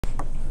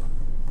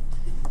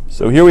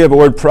So here we have a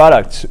word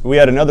product. We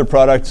had another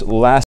product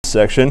last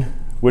section.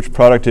 Which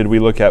product did we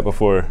look at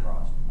before?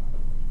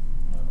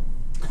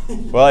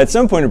 Well, at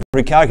some point in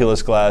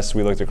pre-calculus class,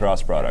 we looked at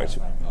cross product.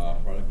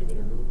 Product of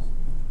integrals?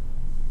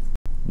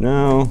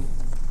 No.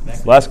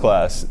 Last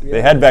class.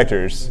 They had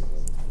vectors.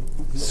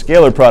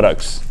 Scalar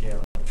products.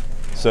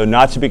 So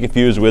not to be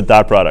confused with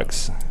dot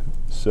products.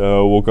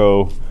 So we'll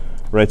go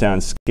write down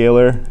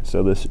scalar.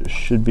 So this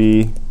should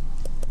be,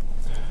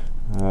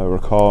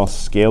 recall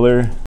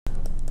scalar.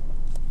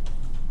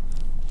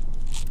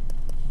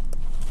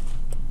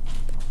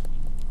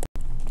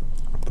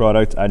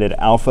 Product, I did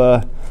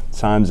alpha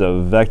times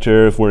a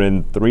vector. If we're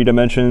in 3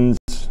 dimensions,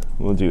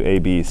 we'll do A,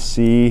 B,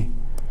 C.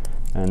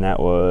 And that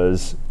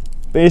was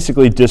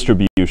basically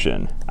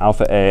distribution.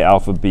 Alpha A,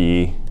 alpha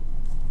B,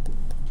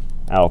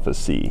 alpha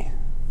C.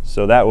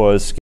 So that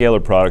was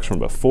scalar products from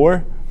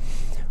before.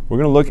 We're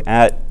going to look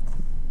at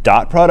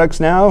dot products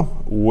now,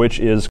 which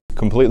is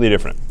completely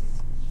different.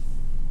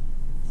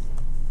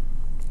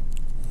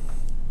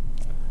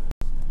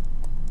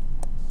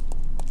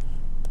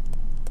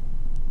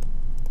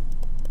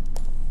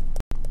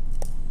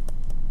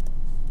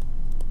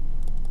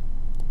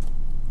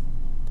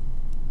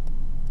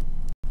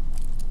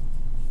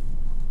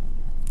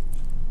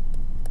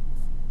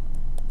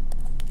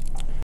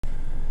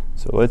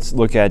 So let's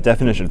look at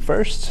definition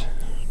first.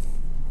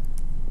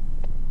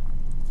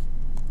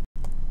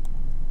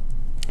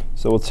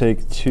 So we'll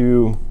take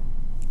two.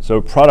 So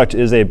product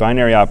is a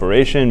binary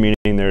operation,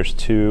 meaning there's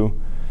 2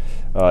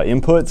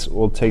 inputs.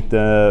 We'll take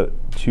the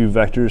 2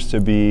 vectors to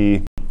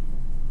be,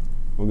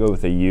 we'll go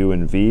with a u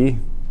and v.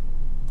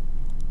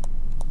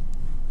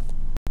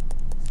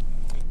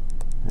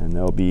 And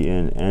they'll be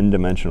in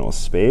n-dimensional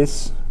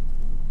space.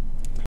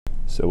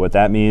 So what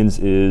that means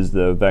is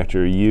the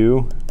vector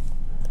u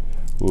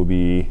will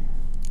be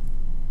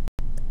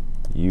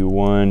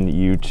u1,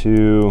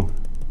 u2,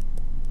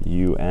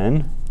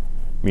 un,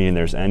 meaning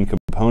there's n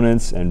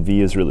components, and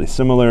v is really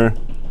similar,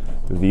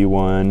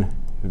 v1,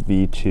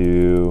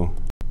 v2,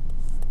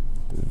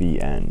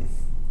 vn.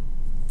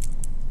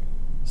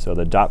 So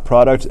the dot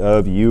product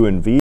of u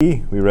and v,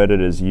 we read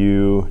it as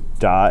u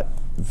dot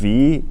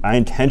v. I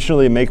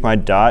intentionally make my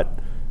dot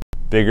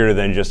bigger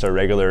than just a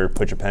regular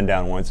put your pen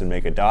down once and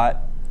make a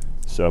dot.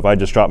 So if I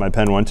just drop my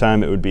pen one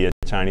time, it would be a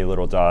tiny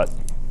little dot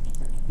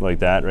like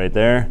that right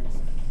there.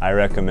 I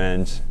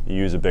recommend you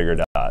use a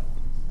bigger dot.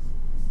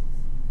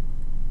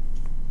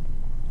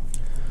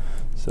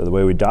 So the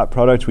way we dot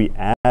product, we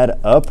add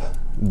up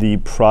the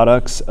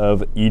products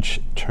of each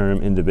term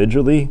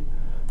individually.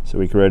 So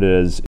we can write it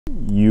as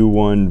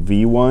u1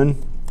 v1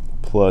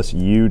 plus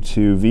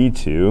u2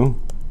 v2,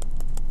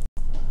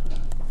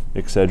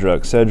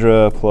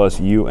 etc., plus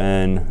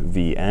un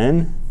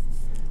vn.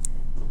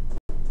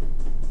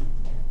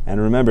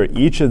 And remember,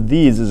 each of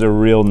these is a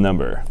real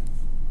number.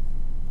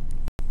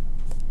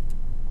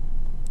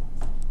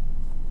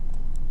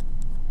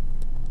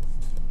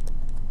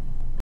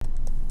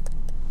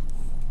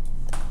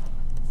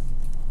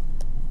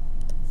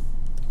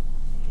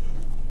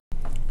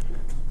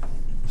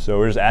 So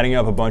we're just adding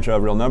up a bunch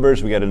of real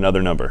numbers. We get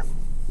another number.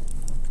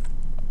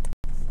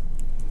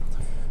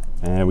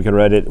 And we could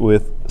write it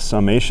with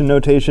summation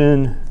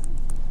notation.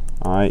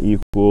 I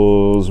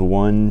equals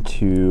 1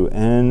 to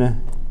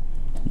n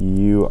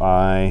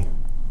ui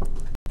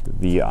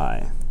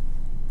vi.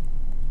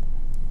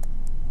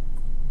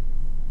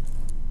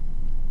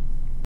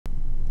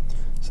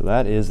 So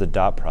that is the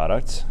dot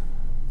product.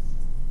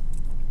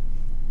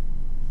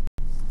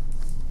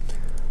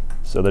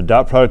 So the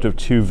dot product of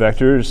 2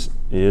 vectors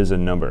is a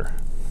number.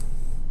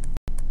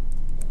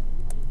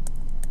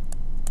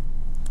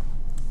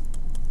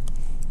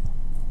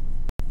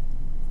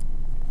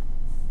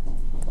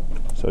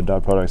 So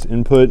dot product's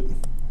input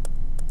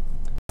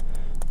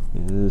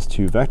is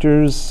 2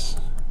 vectors,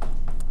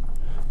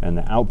 and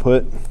the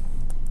output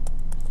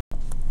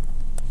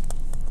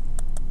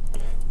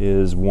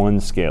is 1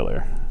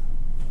 scalar.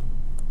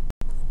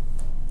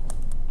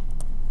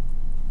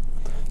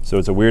 So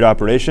it's a weird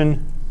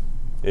operation.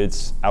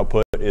 Its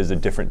output is a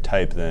different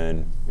type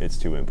than its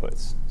 2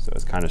 inputs. So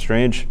it's kind of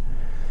strange.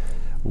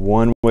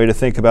 One way to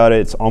think about it,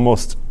 it's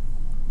almost,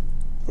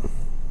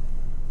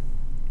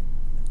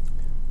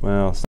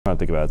 well, let's not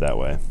think about it that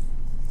way.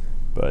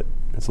 But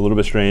it's a little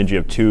bit strange. You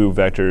have 2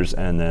 vectors,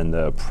 and then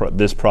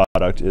this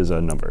product is a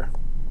number.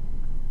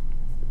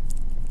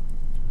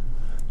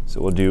 So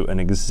we'll do an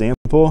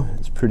example.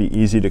 It's pretty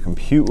easy to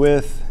compute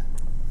with.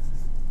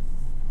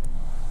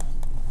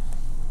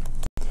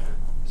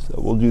 So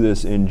we'll do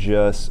this in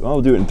just, well,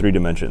 we'll do it in 3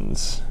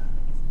 dimensions.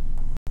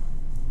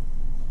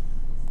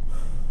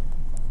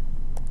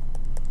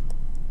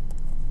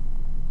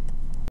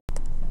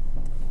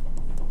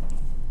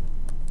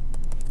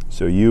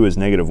 So u is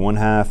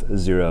 -1/2,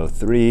 0,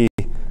 3,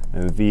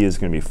 and v is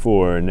going to be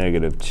 4,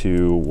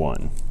 -2,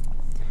 1.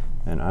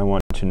 And I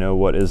want to know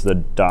what is the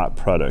dot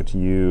product,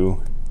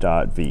 u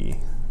dot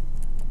v.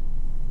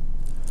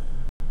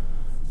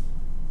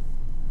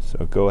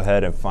 So go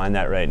ahead and find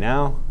that right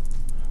now.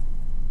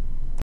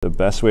 The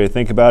best way to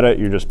think about it,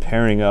 you're just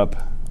pairing up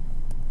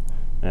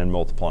and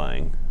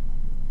multiplying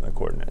the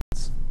coordinates.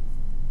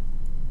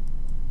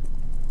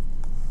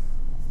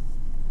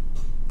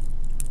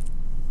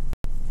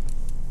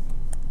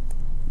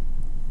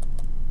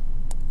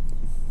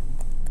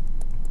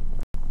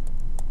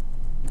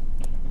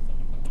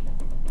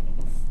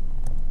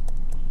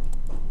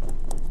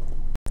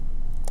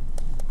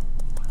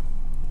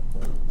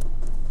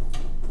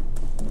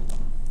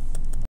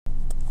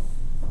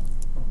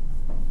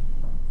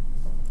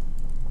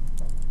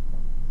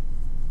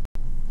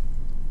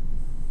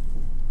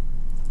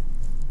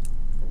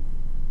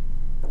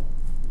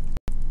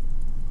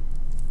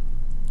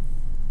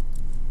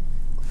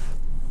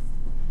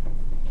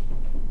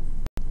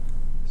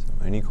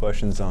 Any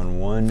questions on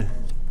 1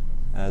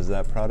 as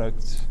that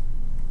product?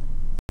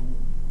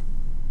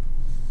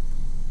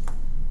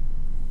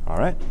 All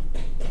right.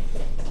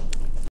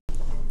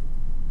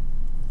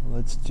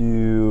 Let's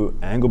do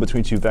angle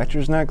between 2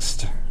 vectors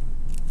next.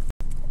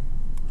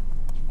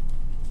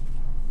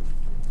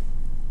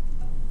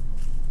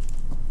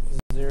 Is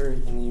there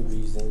any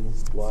reason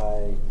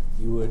why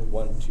you would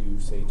want to,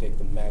 say, take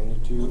the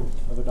magnitude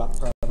of a dot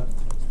product?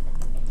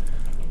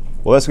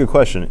 Well, that's a good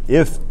question.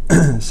 When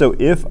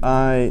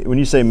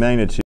you say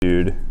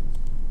magnitude,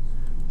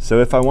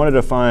 so if I wanted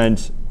to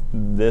find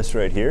this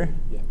right here,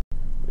 Yeah.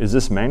 Is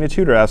this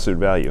magnitude or absolute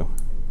value?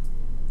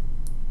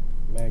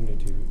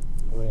 Magnitude.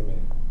 Wait a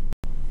minute.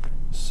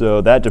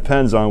 So that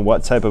depends on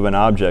what type of an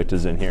object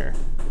is in here.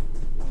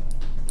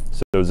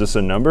 So is this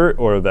a number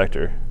or a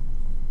vector?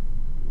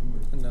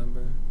 A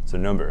number. It's a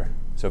number.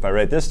 So if I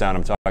write this down,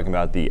 I'm talking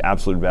about the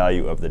absolute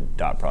value of the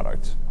dot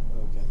product.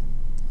 Okay.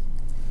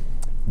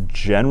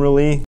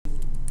 Generally,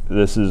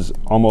 this is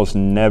almost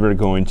never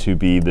going to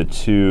be the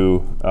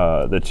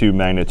two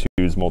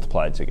magnitudes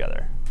multiplied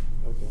together.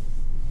 Okay.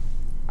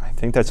 I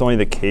think that's only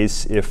the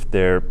case if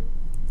they're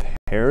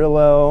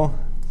parallel.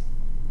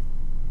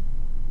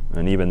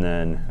 And even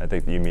then, I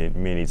think you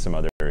may need some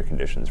other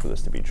conditions for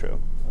this to be true.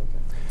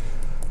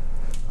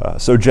 Okay.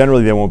 So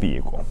generally, they won't be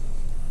equal.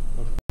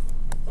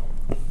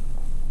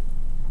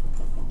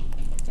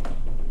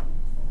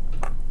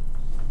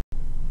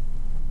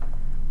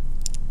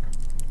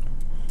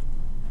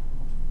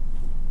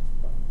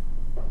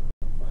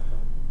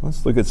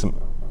 Let's look at some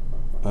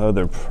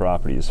other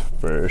properties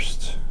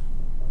first.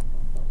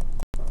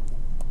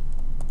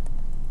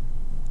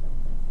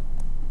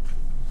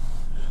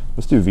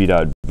 Let's do v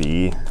dot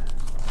v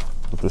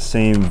with the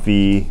same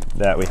v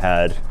that we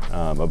had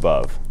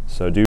above.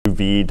 So do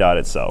v dot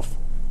itself.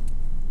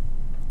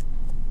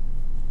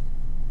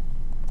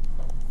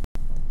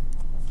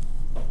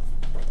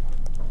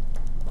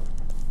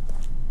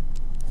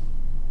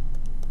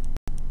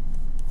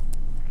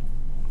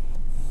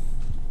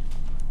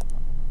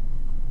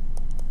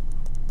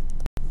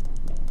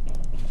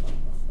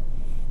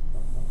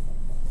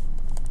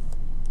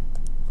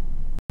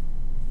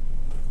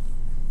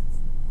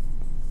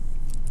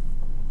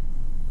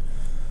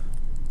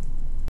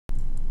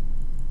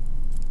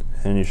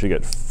 And you should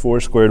get 4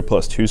 squared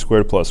plus 2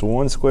 squared plus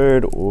 1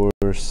 squared, or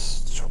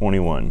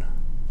 21.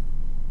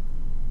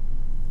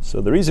 So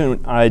the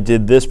reason I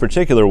did this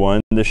particular one,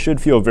 this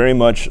should feel very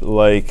much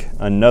like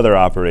another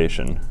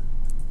operation.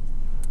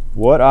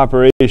 What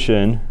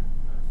operation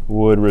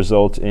would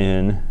result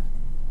in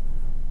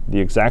the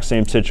exact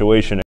same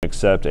situation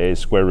except a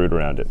square root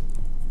around it?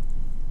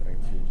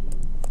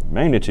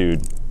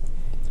 Magnitude.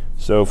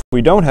 So if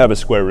we don't have a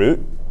square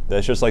root,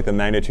 that's just like the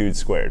magnitude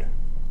squared.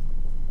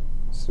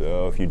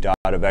 So if you dot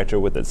a vector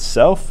with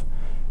itself,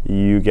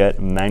 you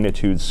get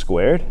magnitude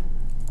squared.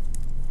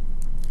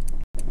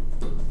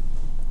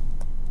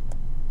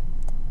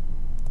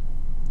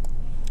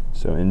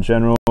 So in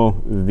general,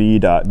 v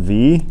dot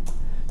v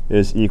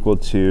is equal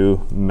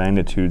to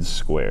magnitude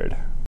squared,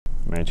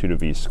 magnitude of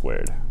v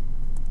squared.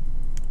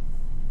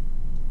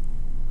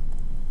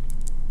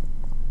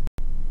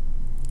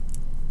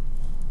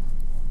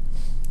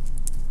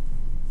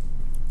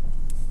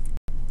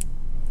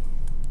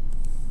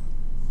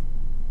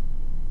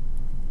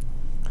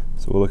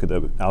 So we'll look at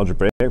the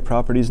algebraic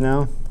properties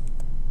now.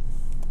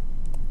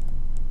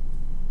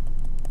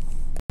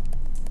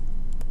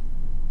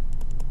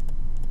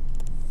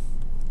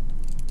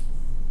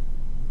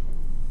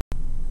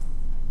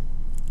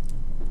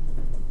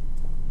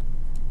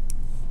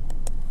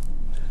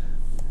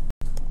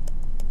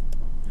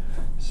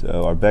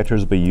 So our vectors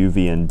will be u,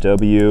 v, and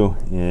w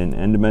in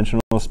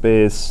n-dimensional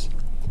space.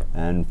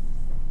 And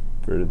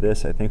for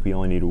this, I think we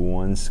only need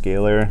one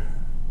scalar.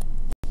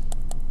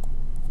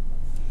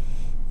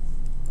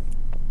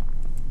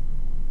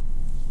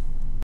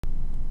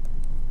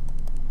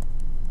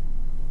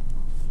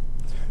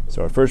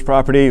 So our first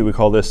property, we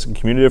call this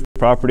commutative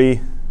property.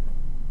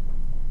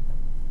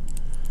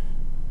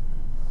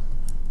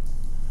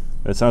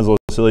 It sounds a little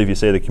silly if you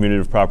say the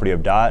commutative property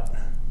of dot.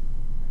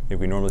 I think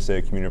we normally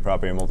say commutative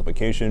property of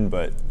multiplication,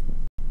 but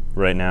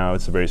right now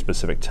it's a very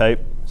specific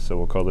type. So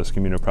we'll call this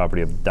commutative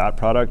property of dot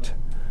product.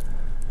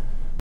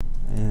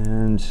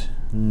 And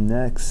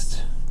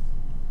next,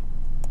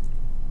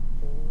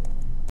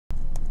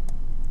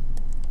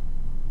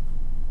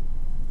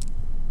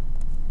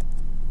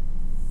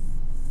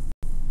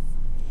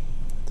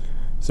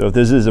 So if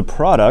this is a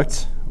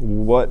product,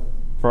 what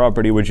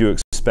property would you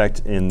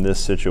expect in this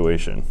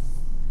situation?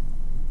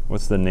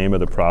 What's the name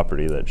of the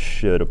property that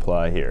should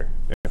apply here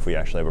if we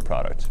actually have a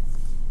product?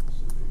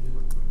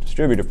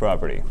 Distributive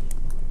property.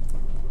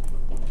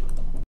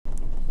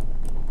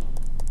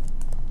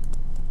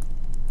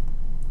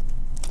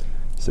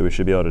 So we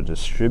should be able to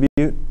distribute.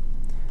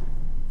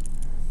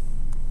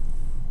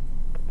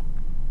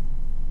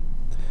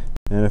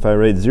 And if I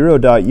write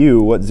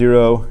 0.u, what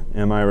 0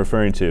 am I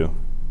referring to?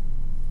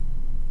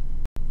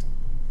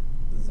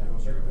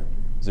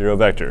 Zero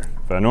vector.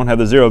 If I don't have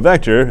the zero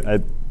vector,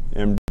 I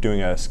am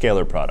doing a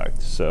scalar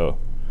product. So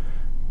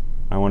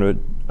I want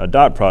a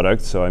dot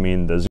product, so I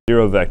mean the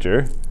zero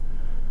vector.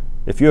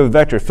 If you have a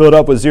vector filled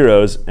up with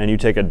zeros and you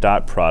take a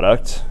dot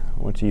product,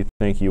 what do you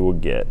think you will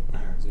get?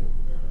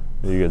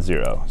 You get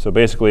 0. So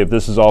basically, if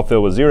this is all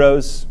filled with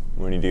zeros,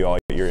 when you do all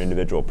your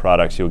individual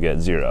products, you'll get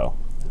 0.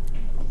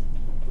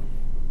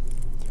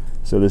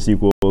 So this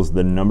equals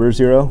the number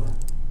 0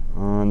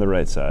 on the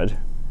right side.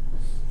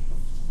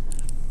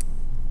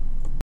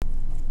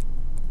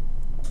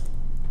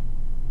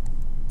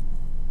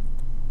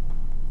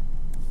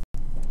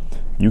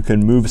 You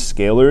can move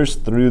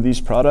scalars through these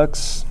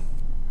products.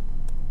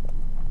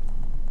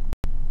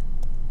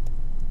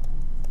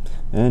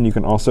 And you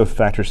can also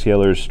factor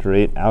scalars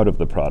straight out of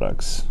the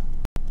products.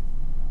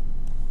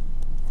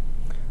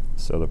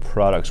 So the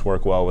products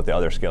work well with the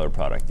other scalar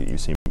product that you've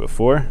seen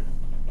before.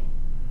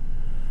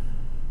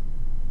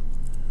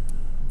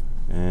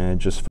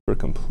 And just for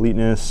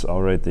completeness,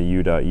 I'll write the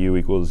u.u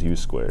equals u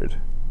squared.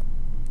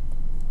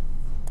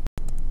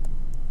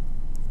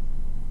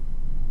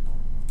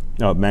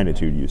 Oh,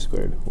 magnitude u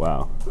squared.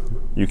 Wow.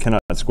 You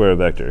cannot square a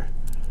vector.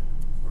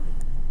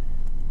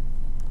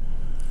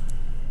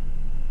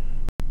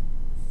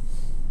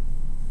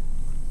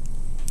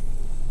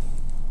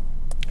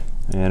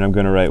 And I'm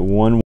going to write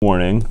one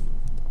warning.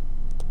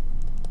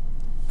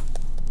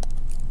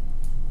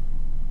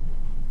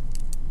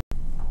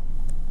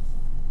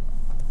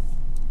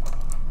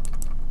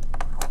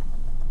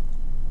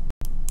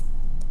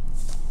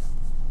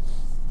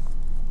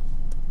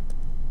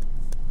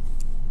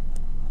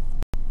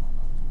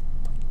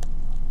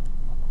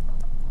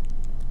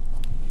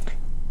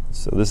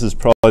 So this is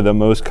probably the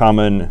most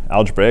common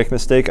algebraic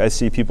mistake I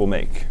see people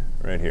make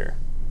right here.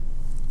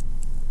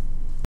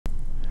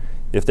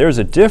 If there's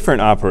a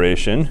different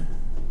operation,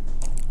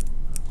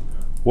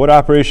 what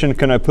operation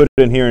can I put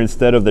in here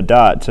instead of the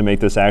dot to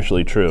make this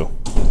actually true?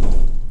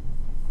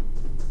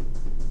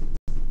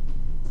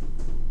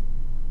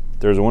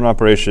 There's one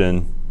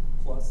operation,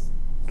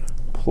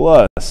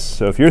 plus.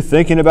 So if you're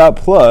thinking about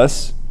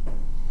plus,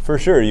 for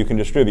sure you can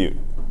distribute.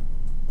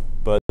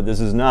 But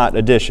this is not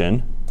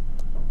addition.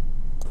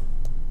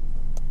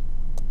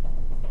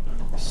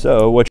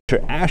 So what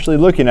you're actually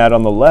looking at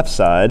on the left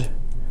side,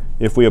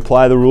 if we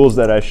apply the rules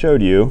that I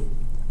showed you,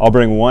 I'll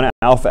bring one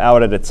alpha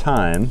out at a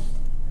time.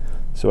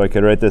 So I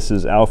could write this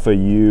as alpha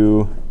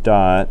u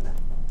dot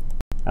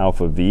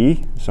alpha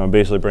v. So I'm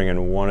basically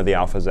bringing one of the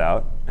alphas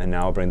out, and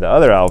now I'll bring the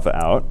other alpha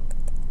out.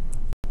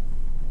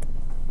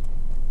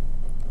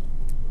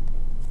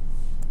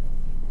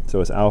 So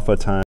it's alpha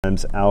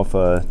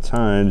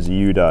times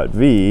u dot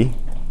v,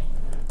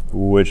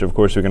 which of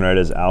course we can write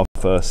as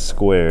alpha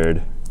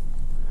squared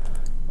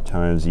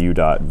times u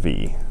dot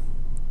v.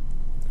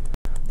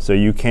 So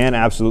you can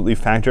absolutely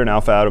factor an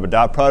alpha out of a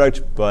dot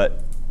product,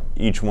 but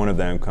each one of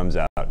them comes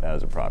out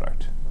as a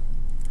product.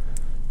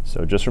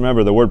 So just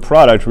remember, the word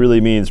product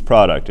really means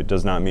product. It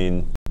does not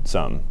mean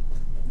sum.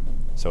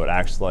 So it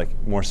acts like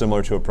more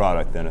similar to a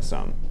product than a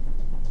sum.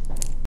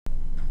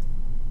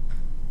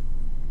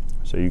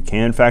 So you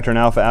can factor an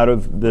alpha out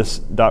of this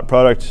dot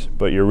product,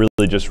 but you're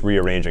really just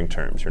rearranging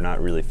terms. You're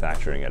not really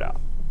factoring it out.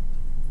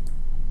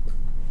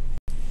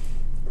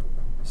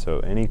 So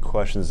any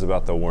questions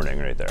about the warning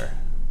right there?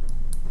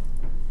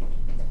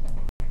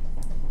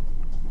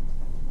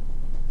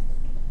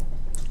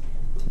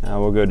 Now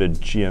we'll go to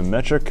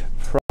geometric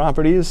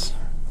properties.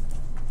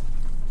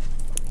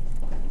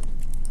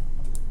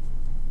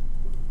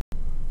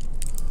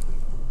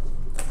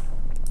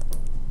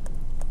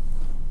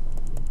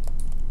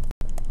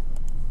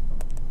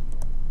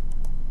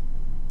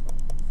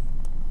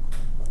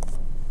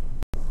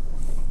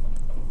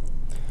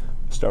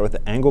 Start with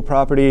the angle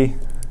property.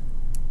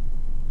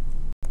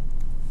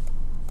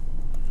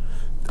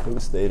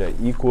 Cos theta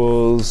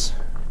equals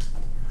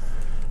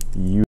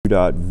u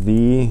dot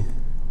v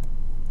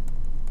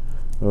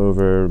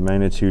over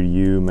magnitude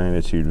u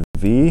magnitude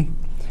v.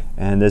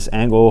 And this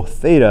angle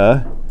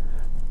theta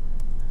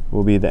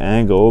will be the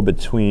angle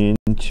between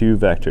two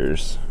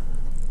vectors.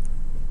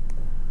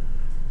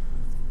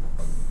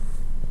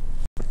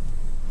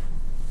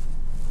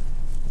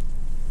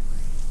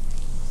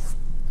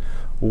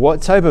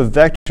 What type of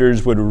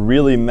vectors would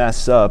really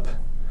mess up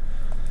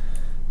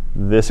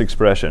this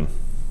expression?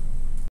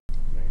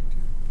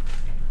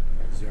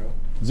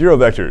 Zero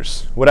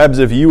vectors. What happens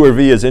if u or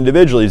v is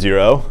individually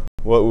 0?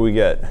 What will we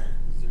get?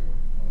 0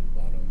 on the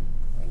bottom,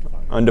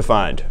 undefined.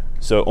 Undefined.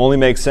 So it only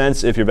makes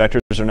sense if your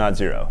vectors are not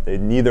 0.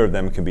 Neither of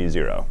them can be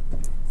 0.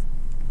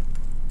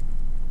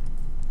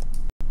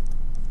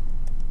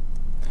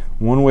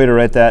 One way to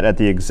write that at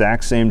the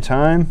exact same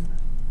time,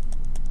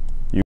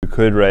 you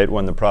could write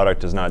when the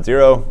product is not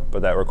 0,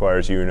 but that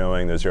requires you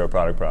knowing the zero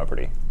product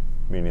property,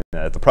 meaning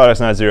that if the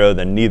product's not 0,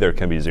 then neither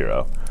can be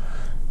 0.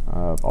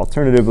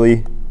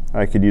 Alternatively,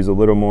 I could use a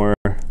little more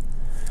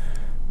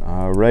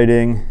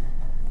writing,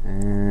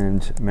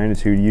 and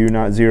magnitude u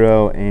not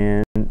 0,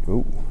 and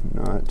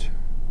not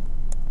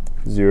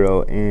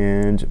 0,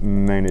 and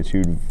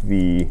magnitude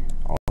v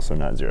also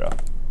not 0.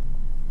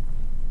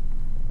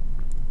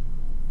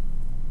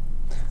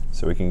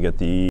 So we can get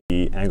the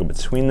angle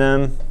between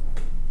them.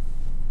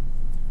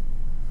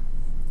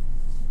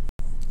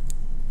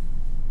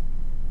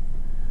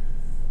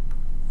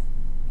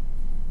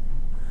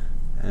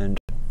 And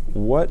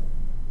what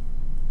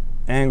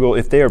angle,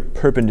 if they are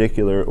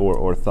perpendicular or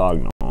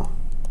orthogonal?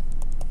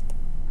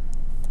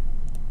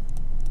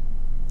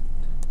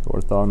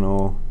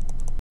 Orthogonal,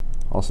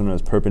 also known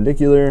as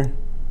perpendicular.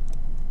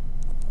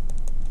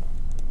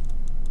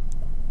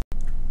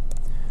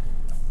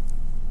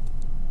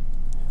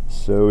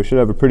 So we should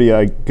have a pretty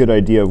good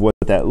idea of what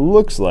that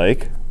looks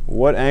like.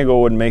 What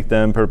angle would make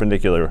them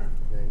perpendicular?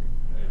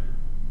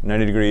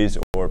 90 degrees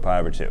or pi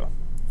over 2.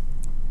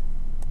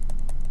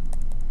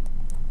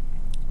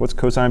 What's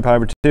cosine pi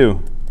over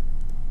 2?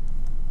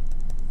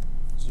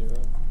 0.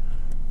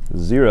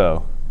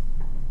 0.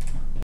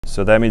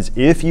 So that means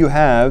if you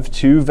have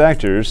two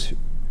vectors,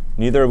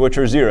 neither of which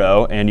are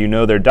 0, and you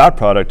know their dot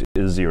product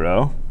is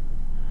 0,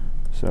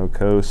 so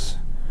cos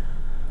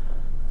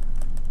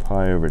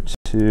pi over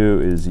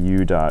 2 is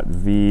u dot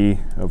v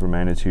over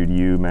magnitude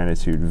u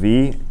magnitude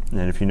v.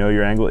 And if you know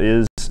your angle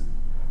is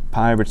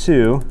pi over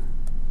 2,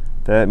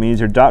 that means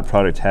your dot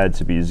product had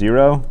to be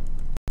 0.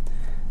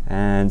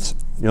 And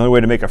the only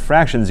way to make a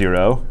fraction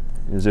 0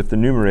 is if the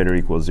numerator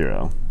equals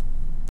 0.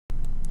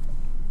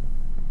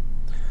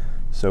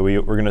 So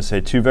we're going to say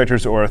two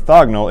vectors are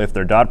orthogonal if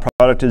their dot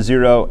product is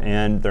 0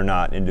 and they're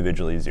not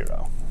individually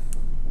 0.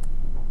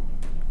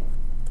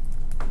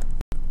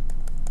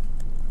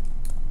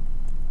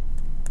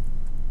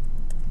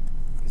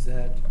 Is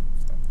that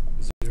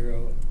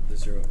 0 the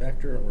 0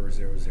 vector or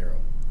 0, 0?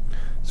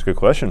 It's a good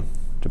question.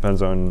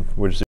 Depends on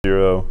which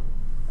 0,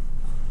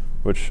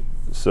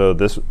 so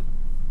this,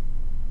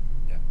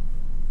 Yeah.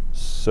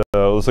 so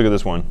let's look at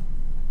this one.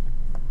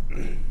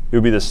 It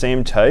would be the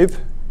same type.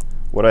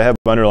 What I have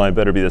underlined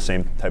better be the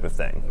same type of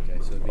thing. Okay,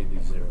 so it'd be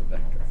the 0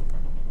 vector.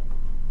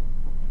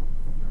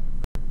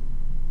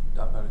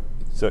 Dot product.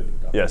 So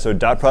yeah, so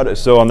dot product.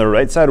 So on the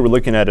right side we're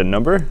looking at a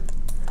number,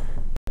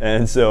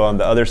 and so on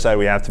the other side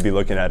we have to be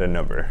looking at a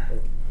number.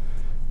 Okay.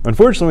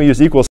 Unfortunately, we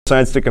use equal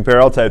signs to compare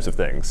all types of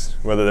things,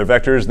 whether they're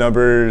vectors,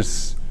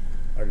 numbers,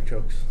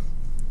 Artichokes.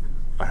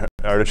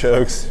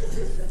 artichokes,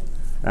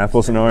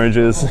 apples and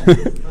oranges.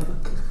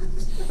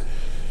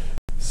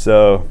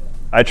 So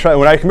I try,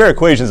 when I compare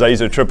equations, I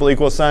use a triple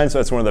equal sign, so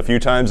that's one of the few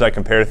times I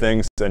compare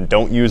things and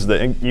don't use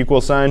the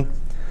equal sign.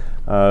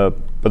 But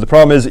the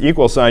problem is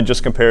equal sign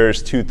just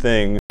compares two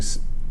things,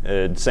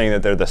 saying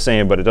that they're the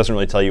same, but it doesn't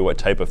really tell you what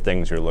type of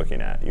things you're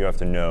looking at. You have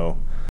to know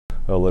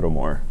a little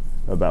more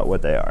about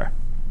what they are.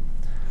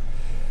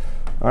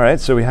 All right,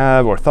 so we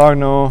have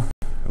orthogonal,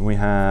 and we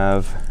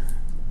have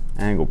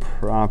angle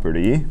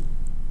property.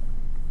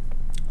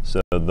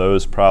 So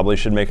those probably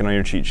should make it on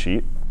your cheat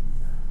sheet,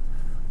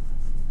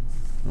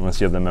 unless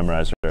you have them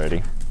memorized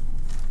already.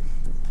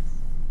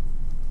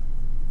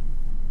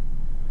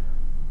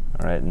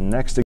 All right,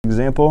 next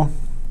example.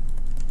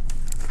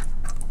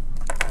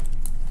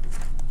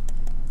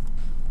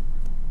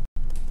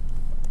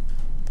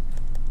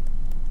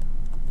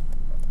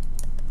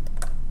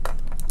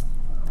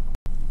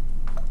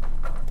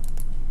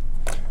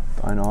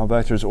 Find all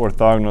vectors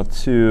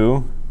orthogonal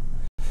to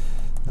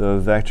the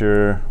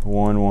vector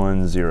 1,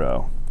 1,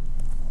 0.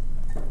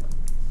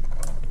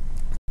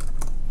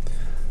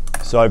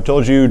 So I've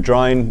told you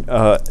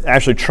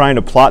actually trying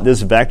to plot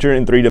this vector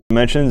in 3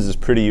 dimensions is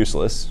pretty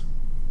useless.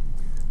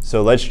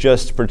 So let's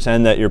just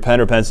pretend that your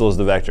pen or pencil is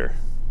the vector.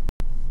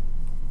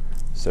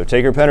 So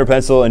take your pen or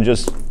pencil and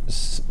just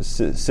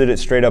sit it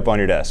straight up on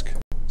your desk,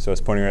 so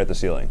it's pointing right at the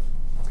ceiling.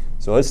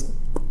 So let's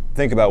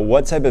think about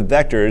what type of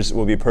vectors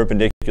will be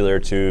perpendicular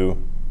to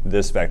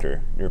this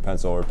vector, your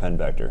pencil or pen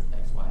vector.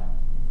 X, Y.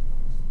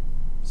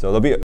 So there'll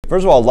be,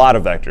 first of all, a lot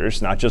of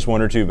vectors, not just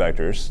 1 or 2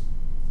 vectors.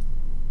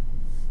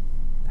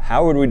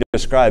 How would we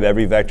describe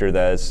every vector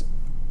that is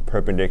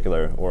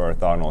perpendicular or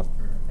orthogonal?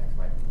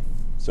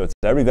 So it's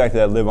every vector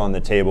that live on the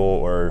table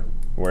or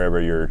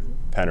wherever your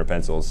pen or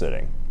pencil is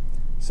sitting.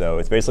 So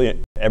it's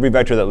basically every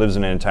vector that lives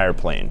in an entire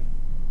plane.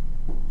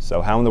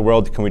 So how in the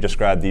world can we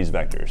describe these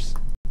vectors?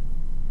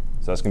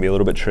 So that's going to be a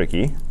little bit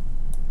tricky.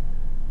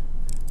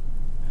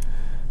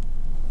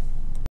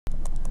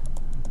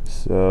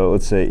 So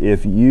let's say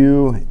if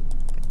u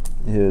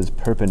is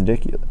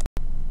perpendicular,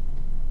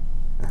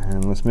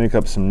 and let's make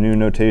up some new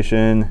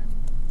notation.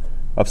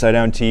 Upside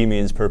down t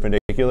means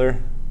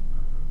perpendicular.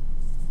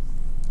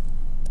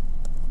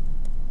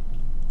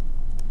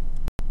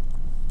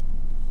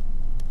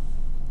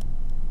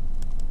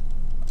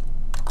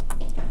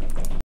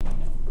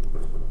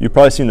 You've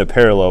probably seen the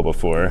parallel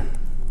before.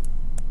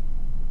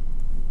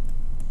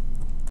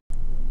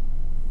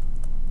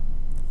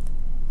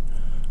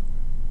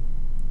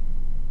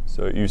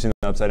 So using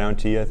the upside down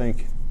t, I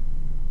think.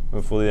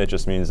 Hopefully that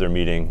just means they're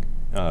meeting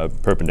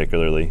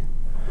perpendicularly.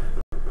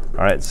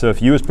 All right, so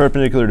if u is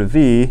perpendicular to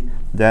v,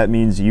 that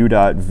means u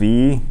dot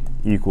v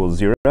equals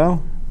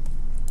 0.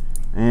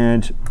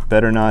 And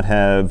better not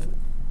have,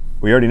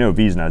 we already know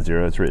v is not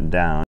 0, it's written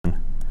down.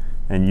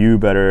 And u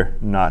better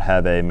not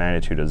have a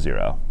magnitude of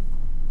 0.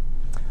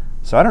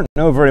 So I don't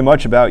know very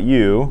much about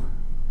u.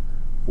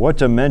 What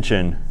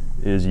dimension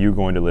is u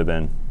going to live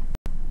in?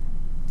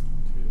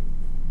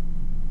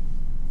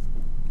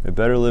 It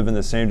better live in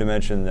the same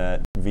dimension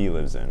that v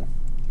lives in.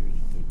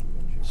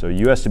 So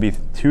u has to be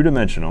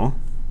two-dimensional.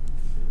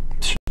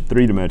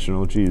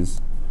 Three-dimensional, geez.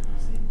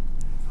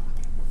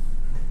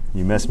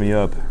 You messed me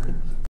up.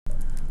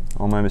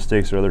 All my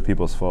mistakes are other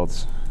people's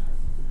faults.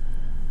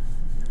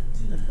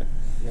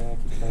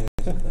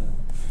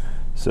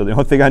 So the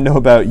only thing I know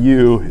about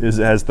u is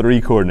it has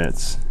 3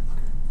 coordinates.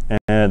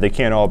 And they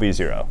can't all be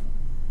 0.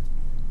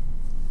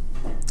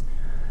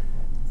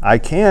 I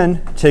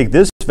can take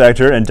this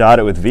vector and dot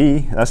it with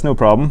v. That's no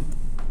problem.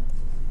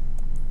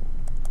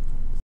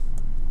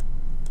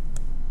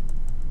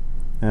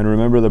 And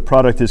remember, the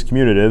product is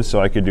commutative, so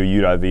I could do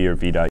u dot v or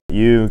v dot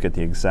u, get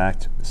the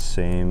exact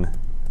same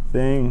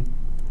thing.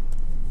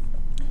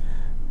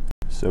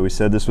 So we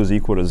said this was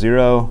equal to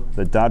 0.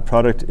 The dot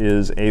product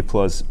is a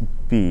plus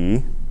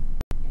b.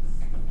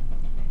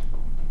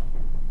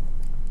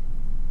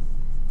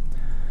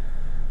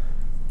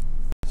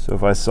 So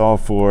if I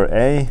solve for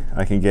a,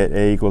 I can get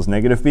a equals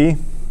negative b.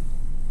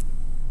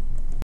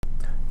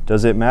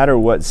 Does it matter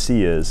what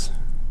c is?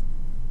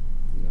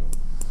 No.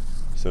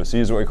 So c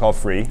is what we call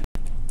free.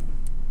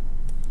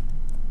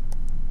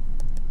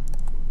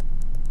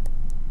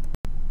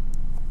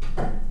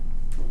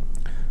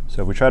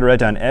 So if we try to write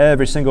down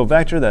every single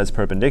vector that's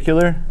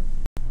perpendicular,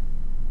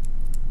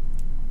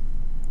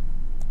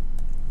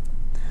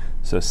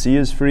 so c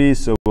is free,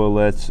 so we'll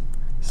let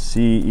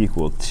c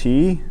equal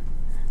t.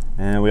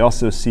 And we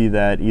also see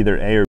that either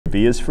a or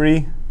b is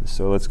free.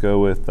 So let's go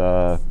with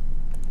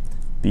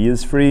b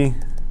is free.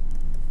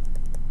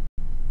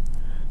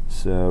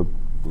 So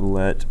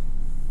let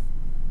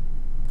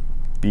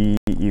b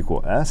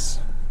equal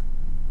s.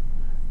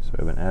 So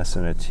we have an s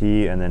and a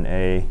t, and then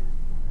a.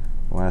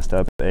 Last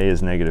up, a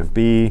is negative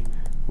b,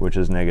 which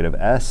is negative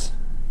s.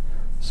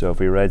 So if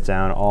we write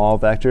down all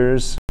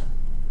vectors,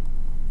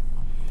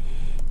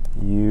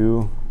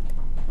 u,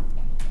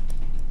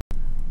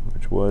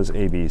 which was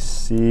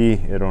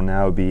ABC, it'll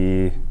now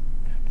be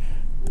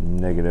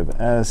negative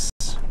s,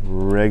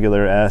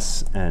 regular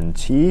s, and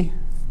t.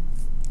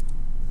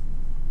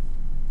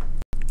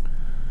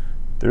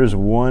 There's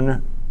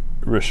one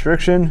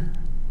restriction.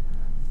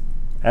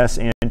 S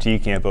and t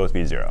can't both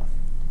be 0.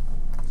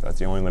 So that's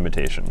the only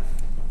limitation.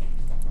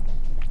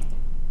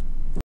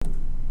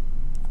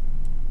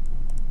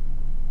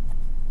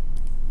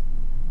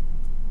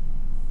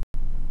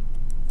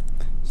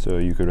 So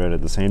you could write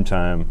at the same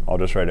time, I'll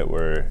just write it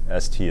where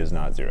st is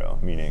not 0,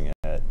 meaning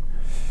that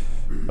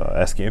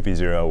s can't be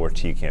 0 or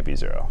t can't be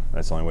 0.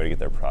 That's the only way to get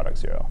their product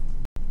 0.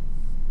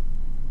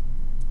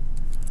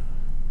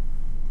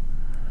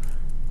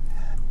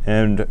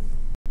 And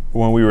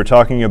when we were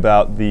talking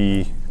about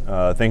the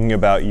thinking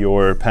about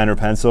your pen or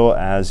pencil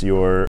as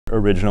your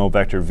original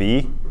vector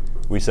v,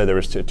 we said there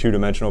was a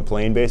two-dimensional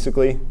plane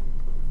basically.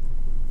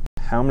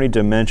 How many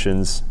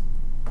dimensions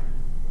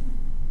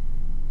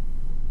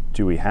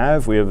do we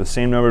have? We have the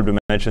same number of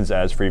dimensions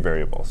as free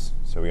variables.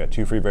 So we got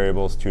 2 free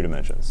variables, 2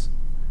 dimensions.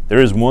 There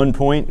is one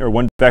point or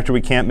one vector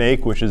we can't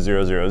make, which is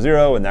 0, 0,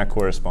 0, and that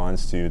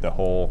corresponds to the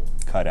whole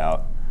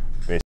cutout.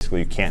 Basically,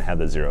 you can't have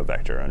the 0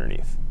 vector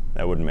underneath.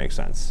 That wouldn't make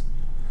sense.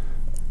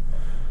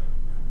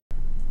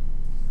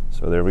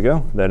 So there we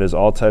go. That is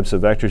all types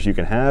of vectors you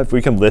can have.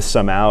 We can list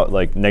some out,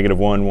 like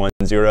 -1, 1,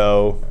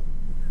 0,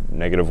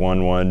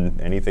 -1, 1,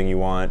 anything you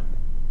want.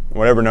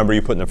 Whatever number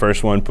you put in the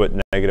first one, put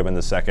negative in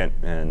the second,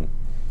 and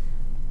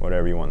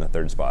whatever you want in the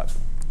third spot.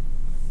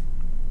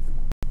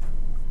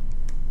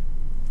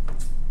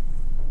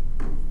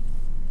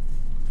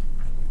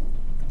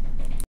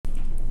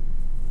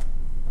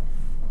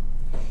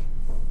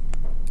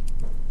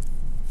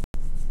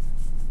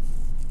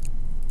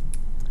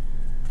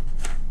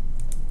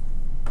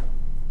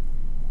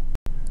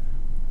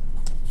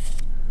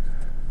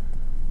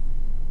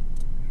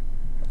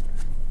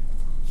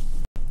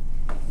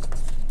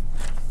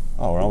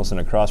 Oh, we're almost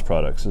into cross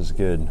products. This is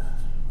good.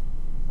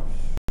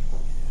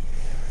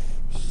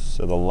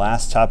 So the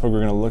last topic we're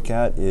going to look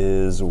at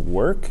is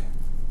work.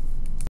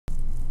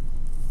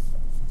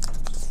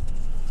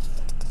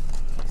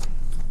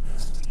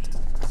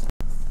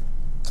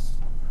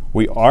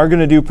 We are going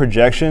to do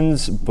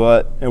projections,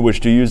 which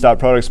do use dot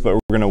products, but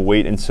we're going to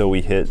wait until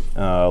we hit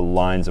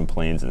lines and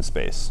planes in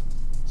space.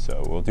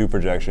 So we'll do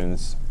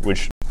projections,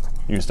 which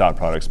use dot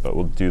products, but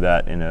we'll do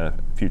that in a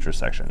future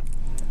section.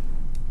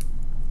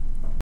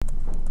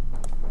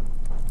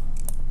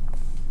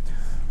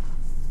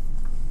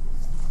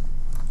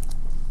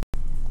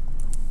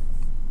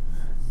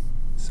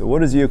 So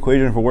what is the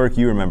equation for work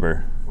you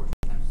remember?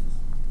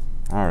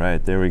 All right,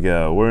 there we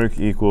go. Work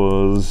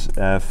equals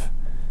F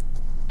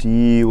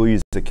D, we'll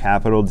use a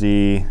capital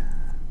D.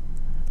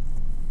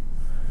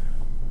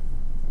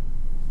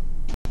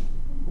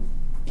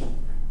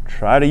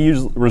 Try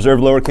to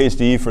reserve lowercase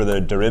d for the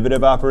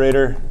derivative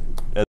operator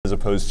as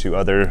opposed to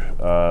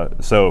other.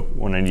 So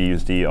when I need to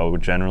use d, I'll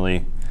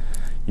generally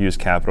use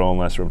capital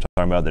unless we're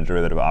talking about the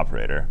derivative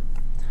operator.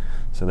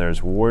 So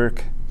there's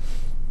work.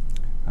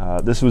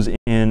 This was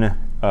in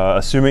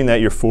assuming that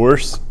your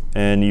force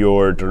and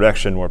your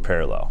direction were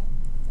parallel.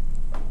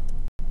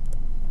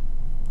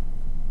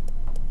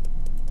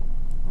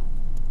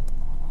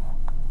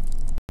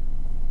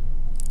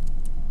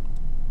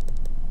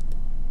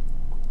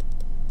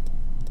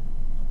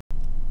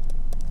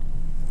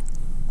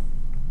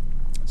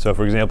 So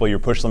for example, you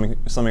push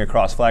something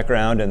across flat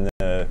ground, and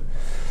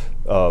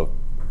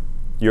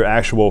your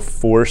actual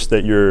force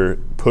that your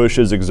push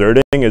is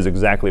exerting is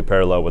exactly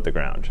parallel with the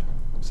ground.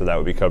 So that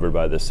would be covered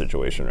by this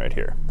situation right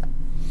here.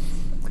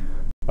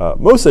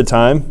 Most of the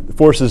time, the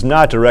force is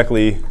not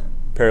directly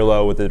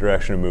parallel with the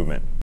direction of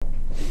movement.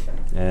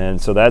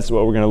 And so that's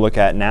what we're going to look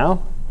at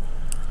now.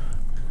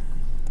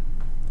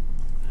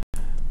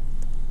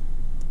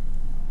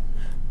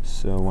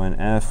 So when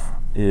F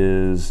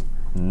is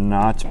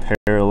not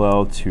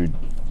parallel to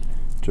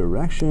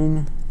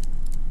direction,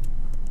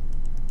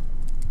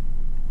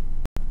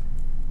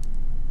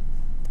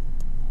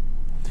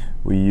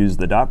 we use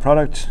the dot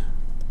product.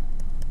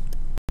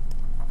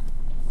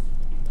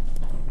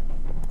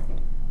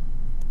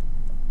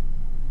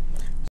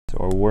 So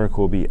our work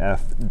will be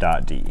F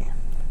dot D.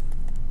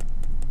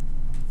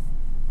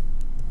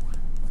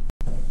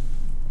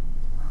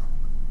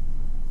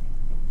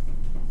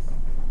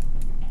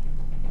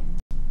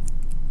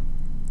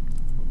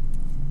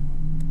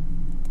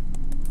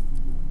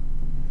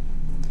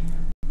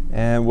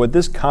 And what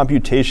this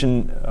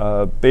computation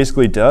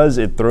basically does,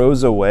 it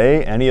throws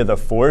away any of the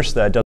force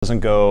that doesn't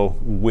go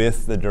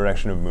with the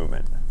direction of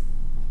movement.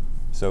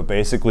 So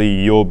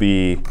basically, you'll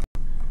be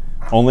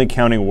only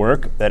counting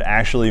work that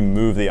actually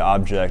moved the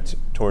object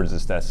towards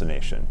its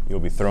destination. You'll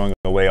be throwing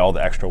away all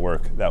the extra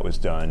work that was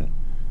done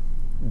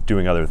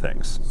doing other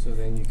things. So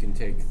then you can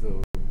take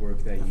the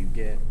work that you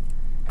get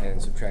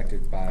and subtract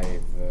it by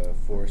the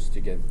force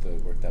to get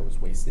the work that was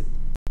wasted?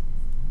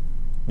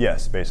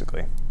 Yes,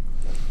 basically.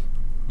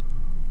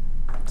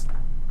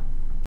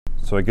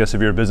 So I guess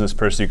if you're a business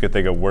person, you could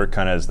think of work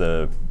kind of as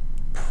the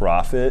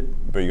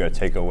profit, but you got to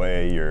take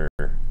away your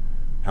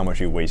how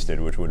much you wasted,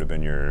 which would have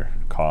been your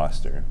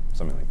cost or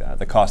something like that.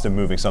 The cost of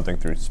moving something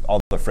through all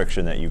the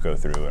friction that you go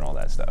through and all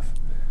that stuff.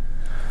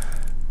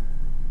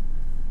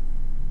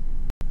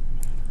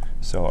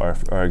 So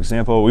our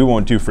example, we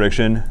won't do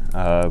friction.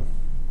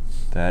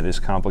 That is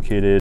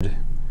complicated,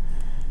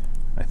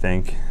 I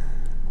think.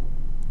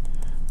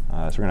 So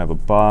we're going to have a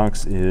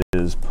box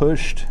is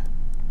pushed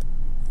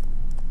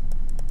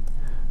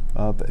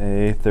up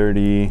a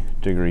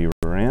 30-degree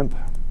ramp,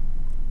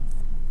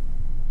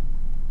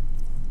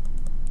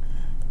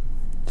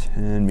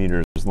 10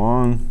 meters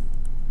long,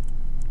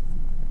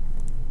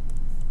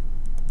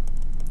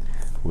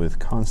 with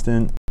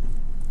constant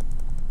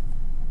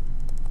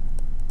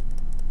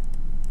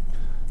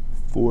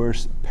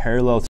force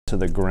parallel to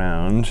the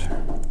ground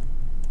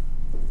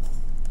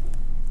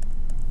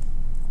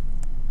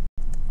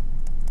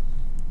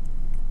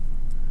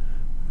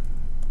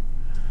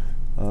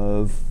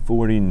of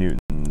 40 newtons.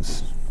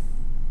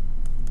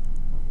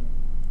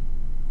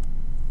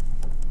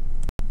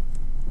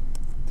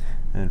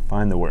 And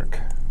find the work.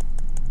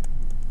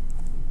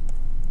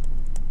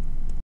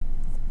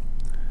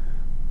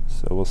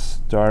 So we'll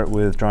start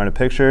with drawing a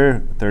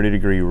picture,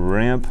 30-degree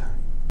ramp.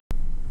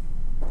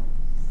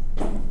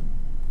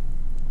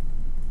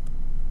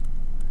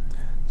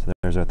 So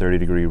there's our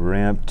 30-degree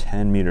ramp,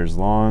 10 meters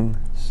long.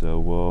 So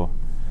we'll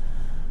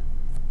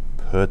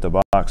put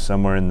the box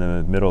somewhere in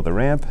the middle of the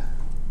ramp.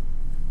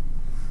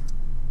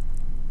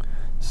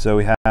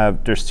 So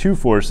there's two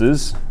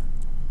forces.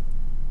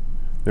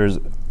 There's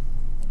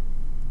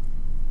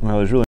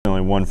really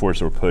only one force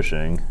that we're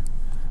pushing.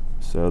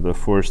 So the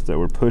force that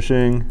we're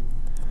pushing,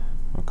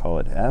 I'll call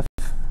it F.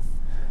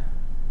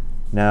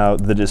 Now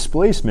the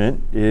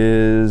displacement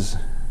is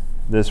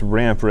this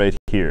ramp right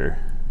here.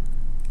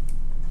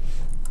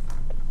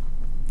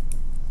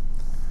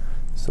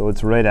 So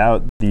let's write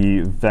out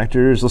the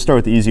vectors. Let's start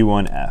with the easy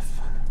one, F.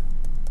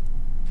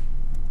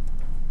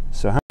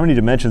 So how many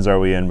dimensions are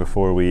we in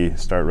before we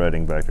start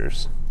writing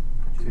vectors?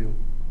 2.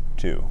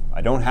 2.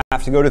 I don't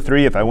have to go to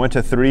 3. If I went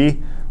to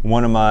 3,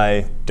 one of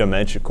my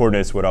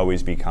coordinates would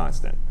always be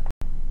constant.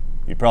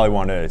 You'd probably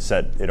want to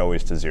set it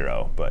always to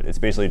 0, but it's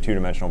basically a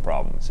 2-dimensional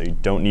problem. So you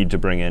don't need to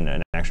bring in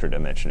an extra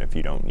dimension if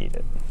you don't need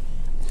it.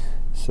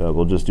 So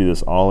we'll just do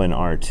this all in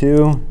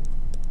R2.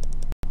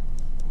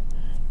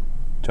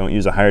 Don't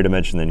use a higher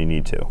dimension than you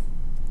need to.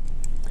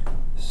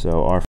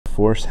 So our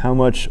force, how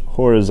much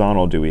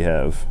horizontal do we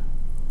have?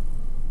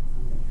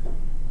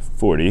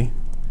 40.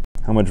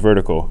 How much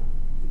vertical?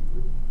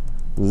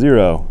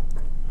 0.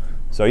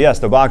 So yes,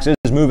 the box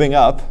is moving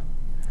up.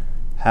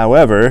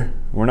 However,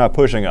 we're not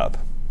pushing up.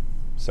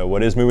 So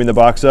what is moving the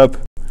box up?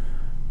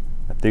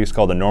 I think it's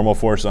called the normal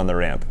force on the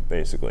ramp,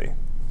 basically.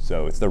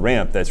 So it's the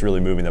ramp that's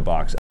really moving the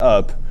box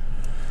up.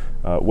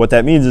 What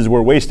that means is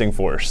we're wasting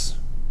force.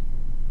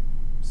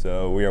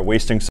 So we are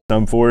wasting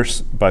some force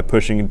by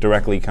pushing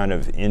directly kind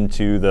of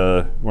into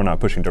the, we're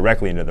not pushing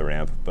directly into the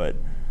ramp, but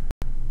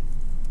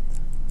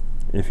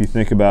if you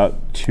think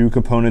about two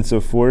components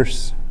of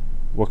force,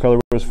 what color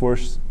was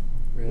force?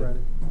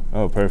 Red.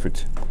 Oh,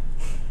 perfect.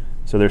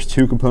 So there's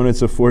two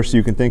components of force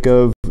you can think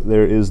of.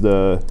 There is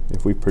the,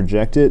 if we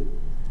project it,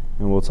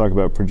 and we'll talk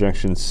about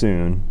projection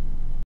soon,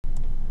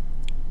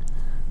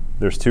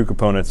 there's two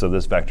components of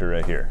this vector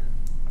right here.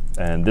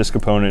 And this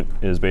component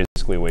is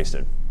basically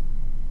wasted.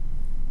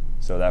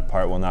 So that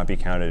part will not be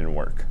counted in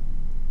work.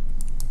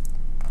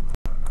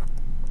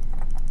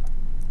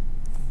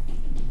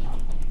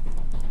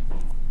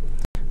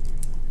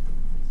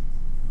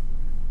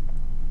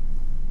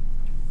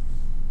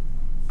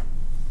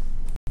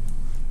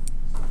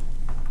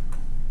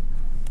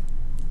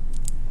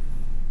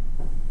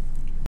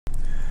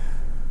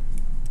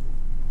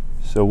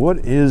 So what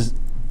is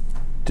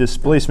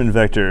displacement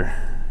vector?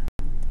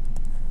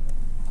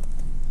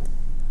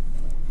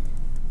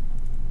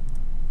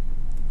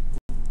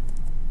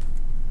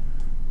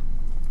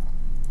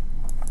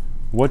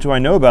 What do I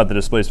know about the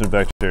displacement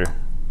vector?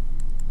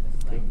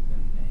 Length and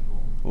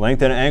angle.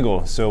 Length and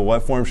angle. So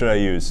what form should I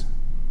use?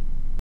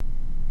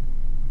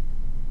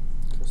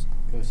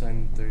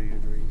 Cosine 30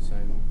 degrees,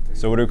 sine 30.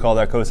 So what do we call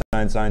that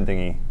cosine sine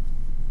thingy?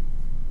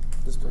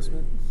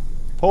 Displacement.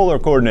 Polar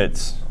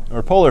coordinates,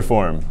 or polar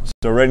form.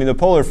 So writing the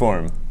polar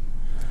form.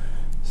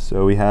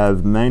 So we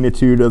have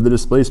magnitude of the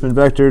displacement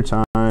vector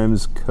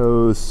times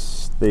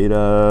cos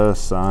theta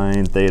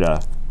sine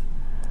theta.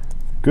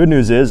 Good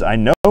news is I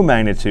know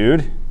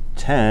magnitude,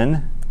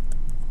 10,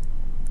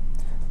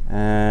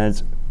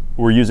 and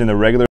we're using the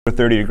regular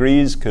 30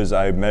 degrees because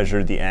I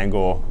measured the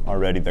angle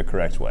already the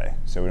correct way.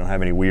 So we don't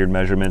have any weird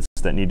measurements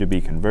that need to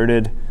be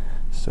converted.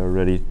 So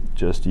ready,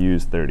 just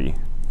use 30.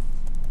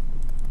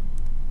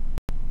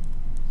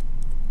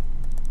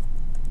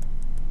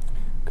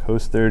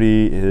 Cos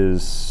 30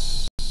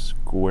 is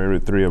square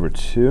root 3 over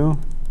 2.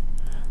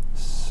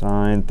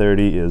 Sine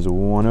 30 is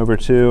 1 over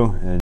 2.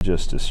 And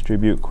just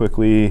distribute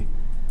quickly.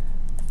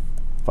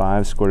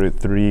 5 square root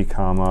 3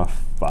 comma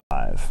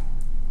 5.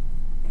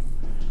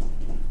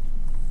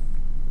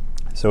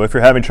 So if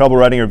you're having trouble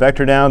writing your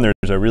vector down, there's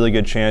a really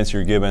good chance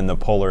you're given the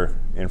polar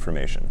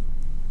information.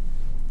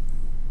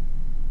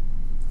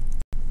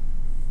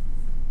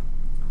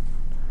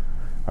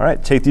 All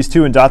right, take these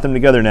two and dot them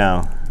together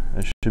now.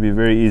 It should be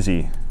very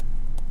easy.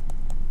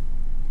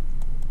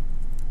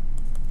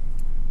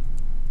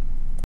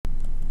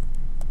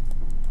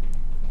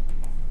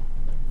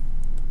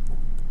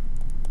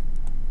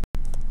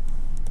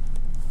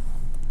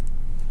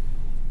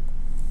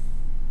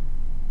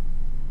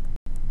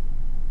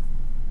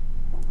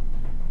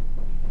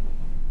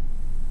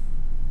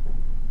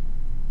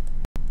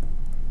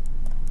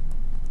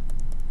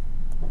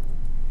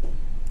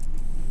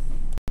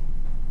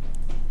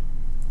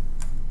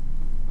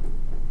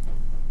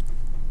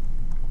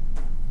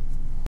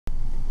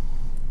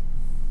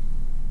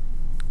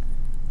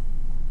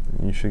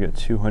 You should get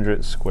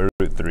 200 square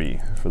root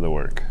 3 for the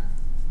work.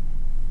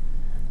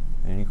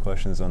 Any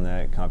questions on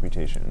that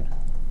computation?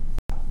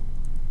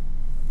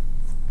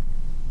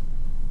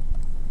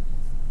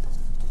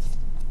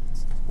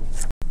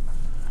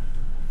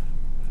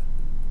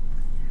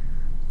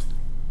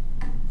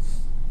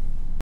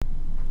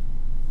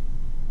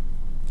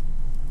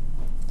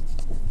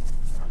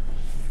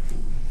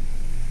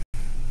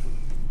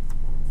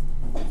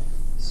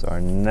 So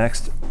our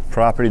next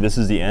property, this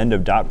is the end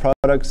of dot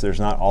products. There's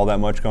not all that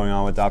much going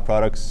on with dot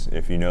products.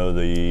 If you know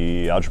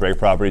the algebraic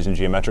properties and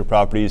geometric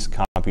properties,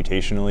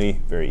 computationally,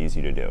 very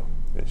easy to do.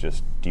 It's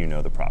just, do you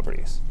know the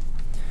properties?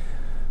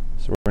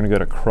 So we're going to go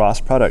to cross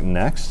product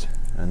next,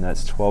 and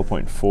that's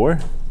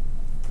 12.4.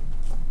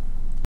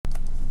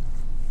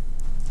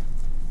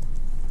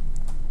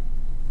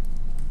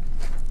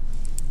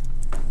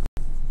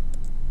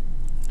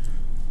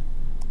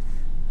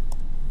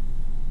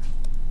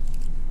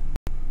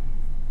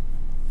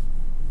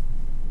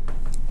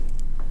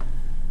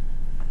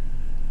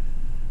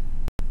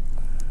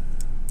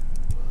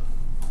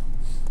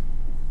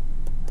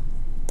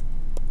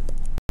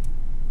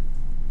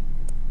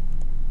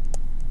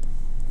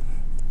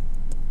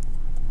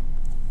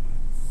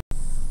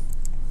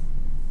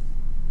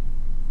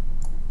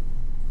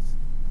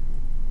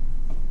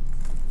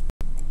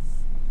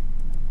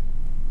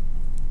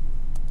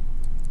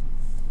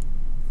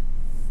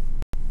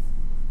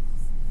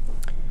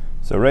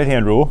 So right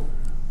hand rule,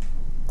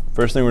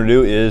 first thing we're going to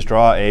do is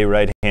draw a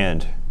right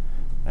hand.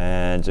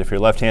 And if you're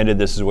left-handed,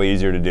 this is way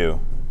easier to do.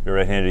 If you're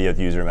right-handed, you have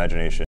to use your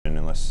imagination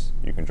unless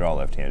you can draw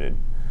left-handed.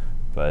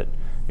 But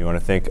you want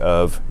to think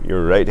of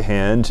your right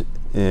hand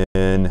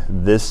in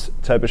this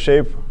type of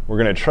shape.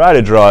 We're going to try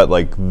to draw it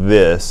like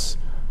this,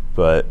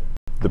 but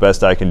the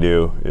best I can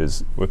do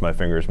is with my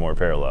fingers more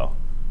parallel.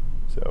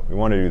 So we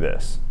want to do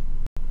this.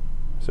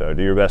 So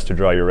do your best to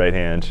draw your right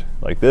hand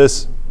like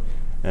this.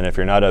 And if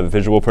you're not a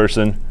visual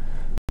person,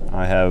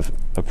 I have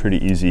a pretty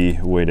easy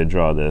way to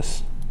draw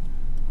this.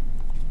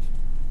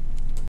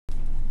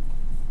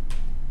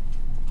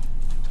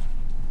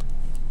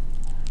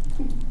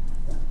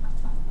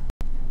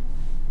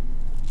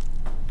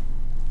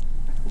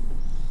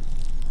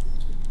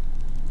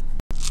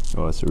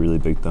 Oh, that's a really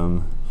big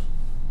thumb.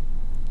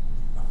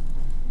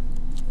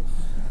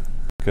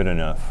 Good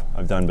enough.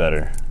 I've done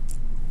better.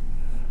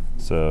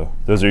 So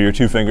those are your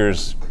two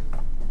fingers,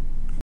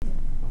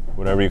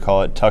 whatever you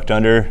call it, tucked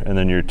under, and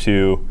then your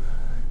two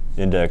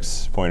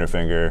index, pointer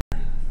finger,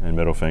 and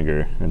middle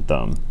finger and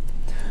thumb.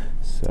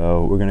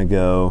 So we're going to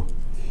go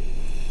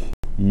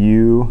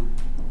U,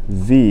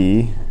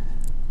 V,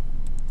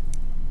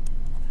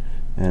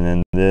 and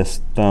then this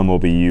thumb will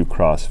be U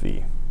cross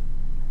V.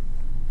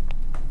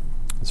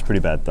 It's a pretty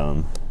bad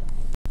thumb.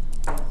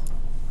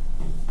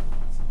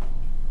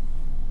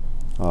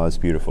 Oh, it's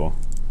beautiful.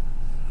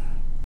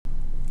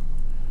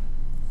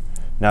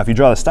 Now if you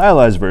draw the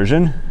stylized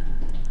version,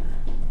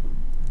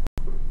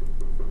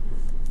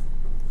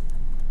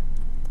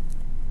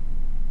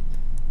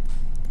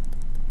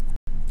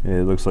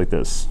 it looks like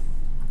this.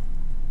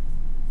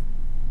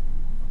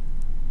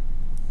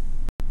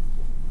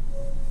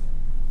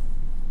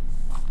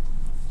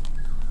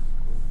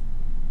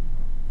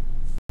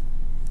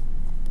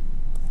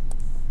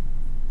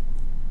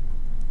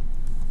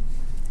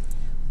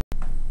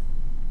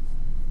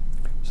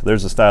 So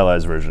there's the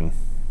stylized version.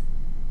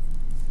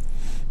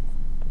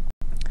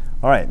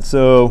 All right,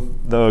 so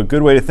the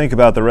good way to think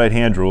about the right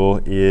hand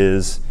rule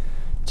is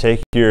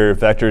take your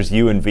vectors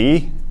u and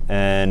v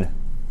and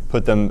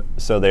put them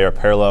so they are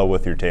parallel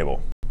with your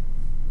table.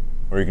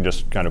 Or you can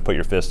just kind of put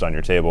your fist on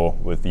your table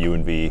with u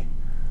and v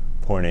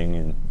pointing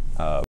in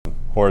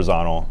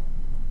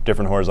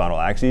different horizontal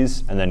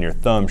axes, and then your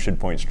thumb should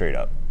point straight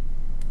up.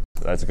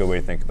 So that's a good way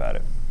to think about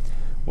it.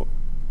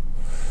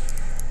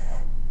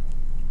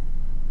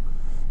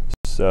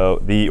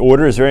 So the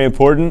order is very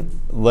important.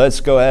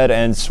 Let's go ahead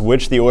and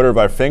switch the order of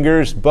our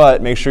fingers,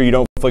 but make sure you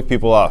don't flick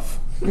people off.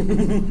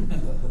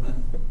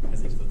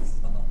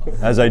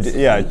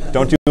 Yeah,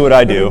 don't do what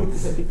I do.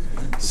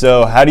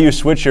 So how do you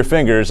switch your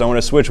fingers? I want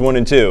to switch 1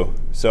 and 2.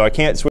 So I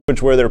can't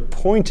switch where they're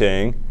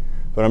pointing,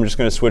 but I'm just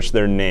going to switch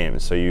their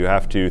names. So you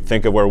have to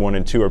think of where 1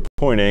 and 2 are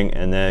pointing,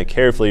 and then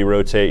carefully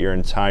rotate your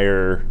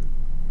entire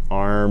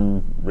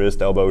arm,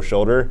 wrist, elbow,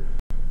 shoulder.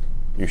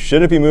 You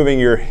shouldn't be moving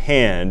your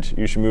hand.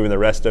 You should move the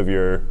rest of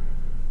your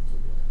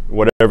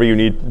whatever you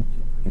need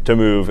to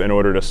move in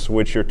order to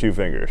switch your two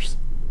fingers.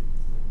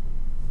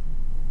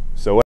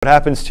 So what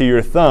happens to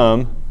your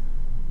thumb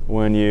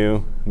when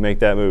you make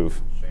that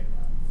move?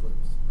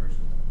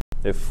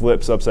 It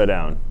flips upside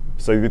down.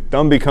 So your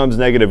thumb becomes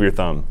negative your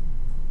thumb,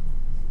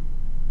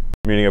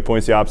 meaning it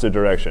points the opposite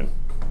direction.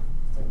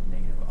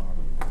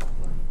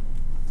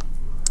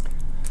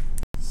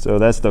 So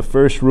that's the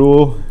first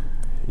rule.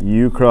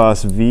 U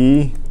cross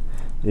V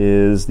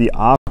is the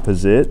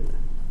opposite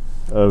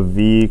of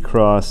V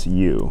cross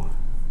U.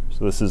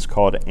 So this is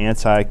called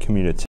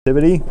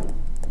anti-commutativity.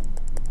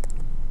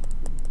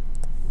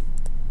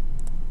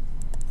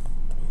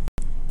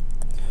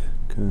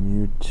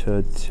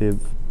 Commutative,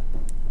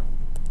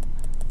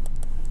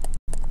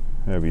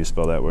 however you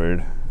spell that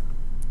word.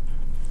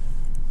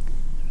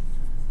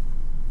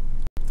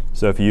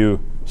 So if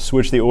you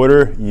switch the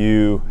order,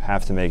 you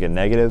have to make it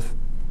negative.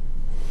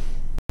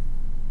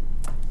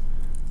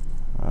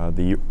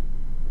 The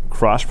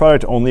cross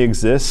product only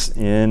exists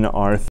in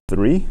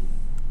R3.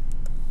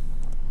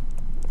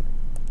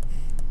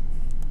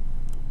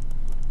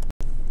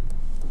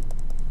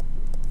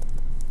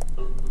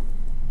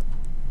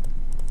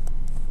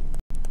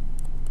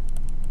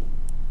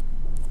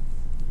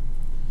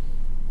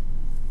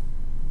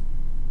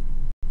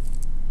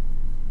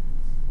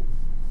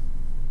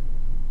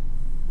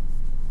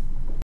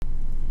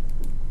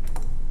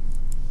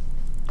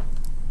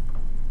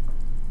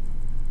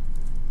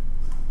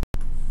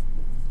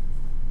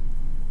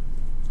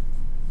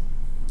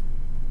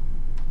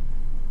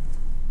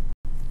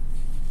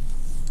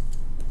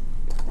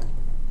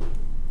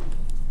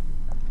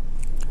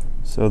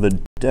 So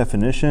the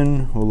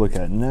definition we'll look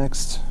at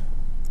next.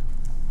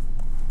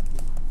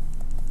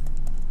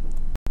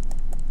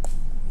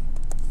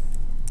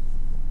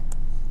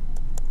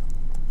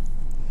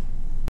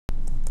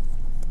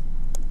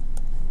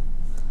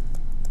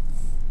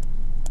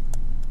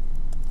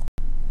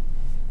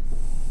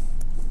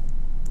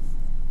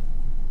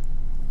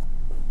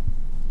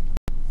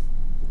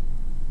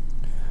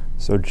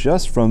 So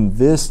just from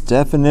this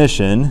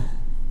definition,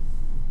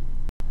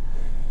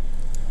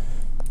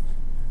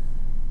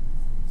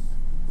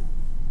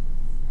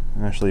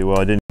 actually, well,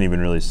 I didn't even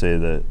really say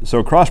that.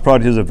 So cross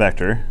product is a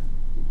vector.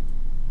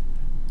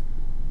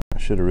 I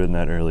should have written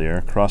that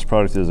earlier. Cross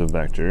product is a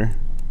vector.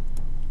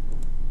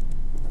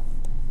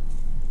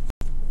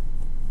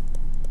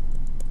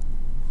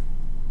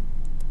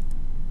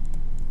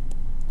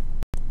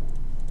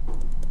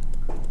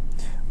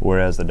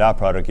 Whereas the dot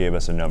product gave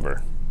us a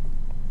number.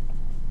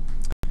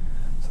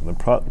 So the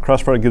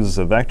cross product gives us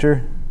a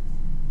vector.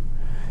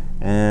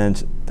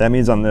 And that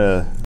means on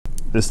the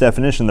this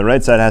definition, the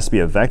right side has to be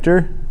a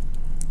vector.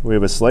 We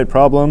have a slight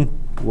problem.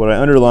 What I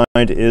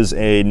underlined is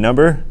a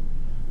number.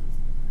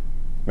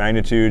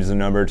 Magnitude is a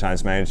number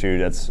times magnitude.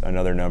 That's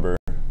another number.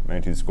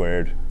 Magnitude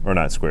squared, or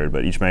not squared,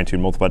 but each magnitude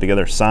multiplied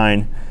together.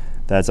 Sine,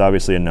 that's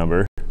obviously a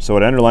number. So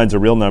what underlines a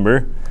real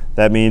number.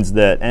 That means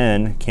that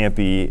n can't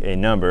be a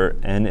number.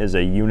 N is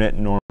a unit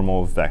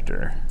normal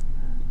vector.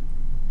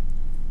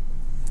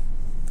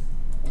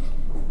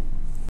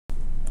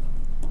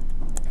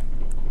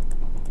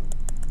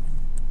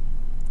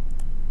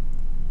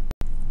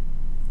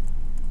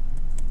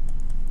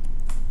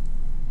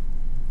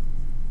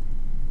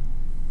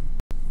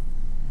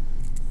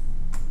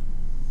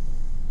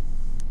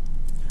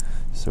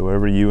 So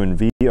wherever u and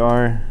v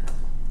are,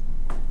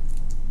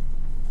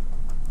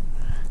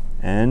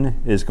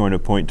 n is going to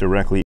point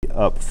directly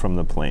up from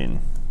the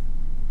plane.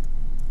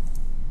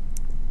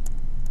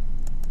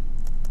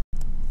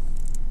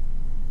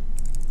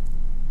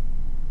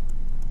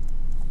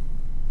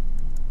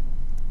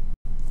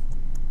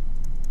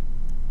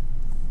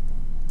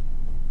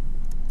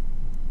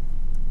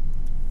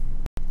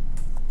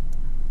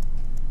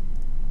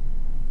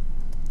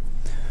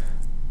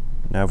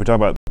 Now if we talk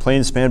about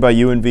planes spanned by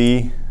u and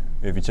v,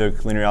 if you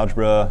took linear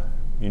algebra,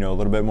 you know a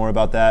little bit more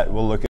about that.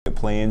 We'll look at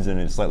planes in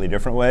a slightly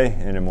different way,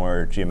 in a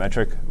more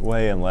geometric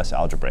way and less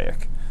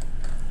algebraic.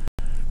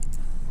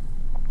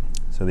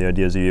 So the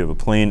idea is that you have a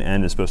plane,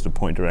 n is supposed to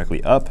point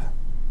directly up.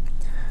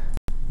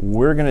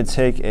 We're going to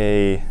take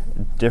a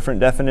different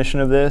definition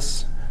of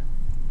this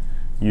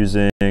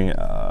using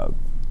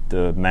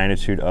the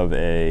magnitude of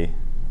the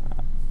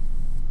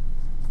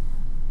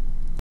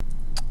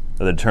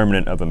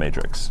determinant of a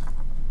matrix.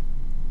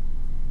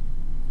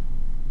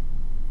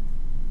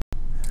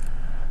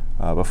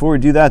 Before we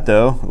do that,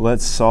 though,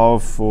 let's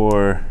solve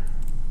for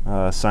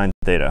sine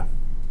theta.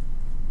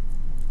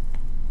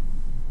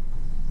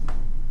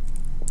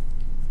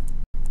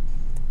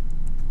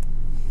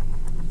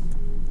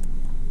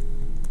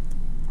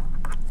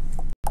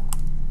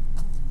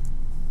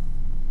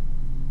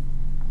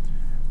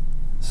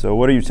 So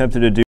what are you tempted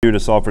to do to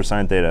solve for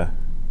sine theta?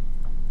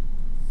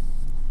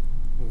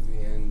 Move the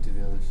n to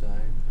the other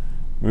side.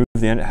 Move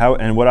the n. How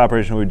and what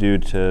operation would we do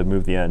to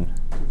move the n?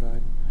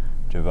 Divide.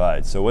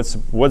 Divide. So what's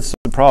the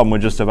problem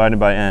with just dividing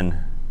by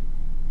n?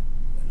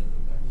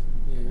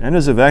 Yeah. N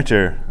is a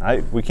vector.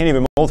 We can't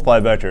even multiply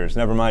vectors,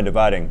 never mind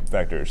dividing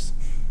vectors.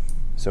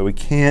 So we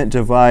can't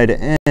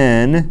divide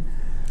n.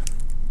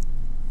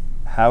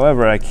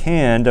 However, I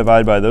can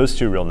divide by those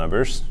two real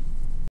numbers.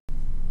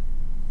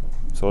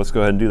 So let's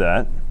go ahead and do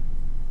that.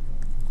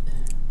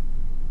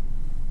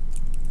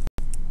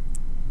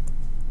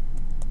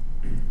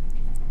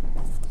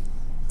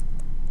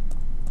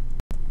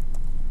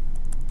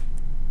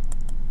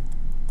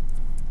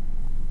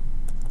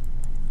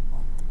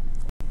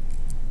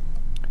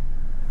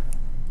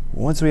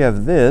 Once we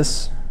have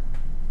this,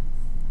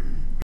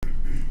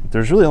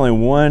 there's really only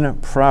one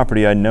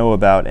property I know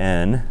about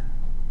n.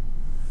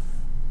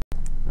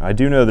 I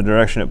do know the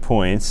direction it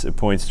points. It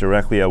points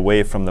directly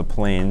away from the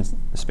plane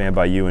spanned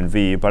by u and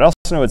v, but I also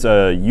know it's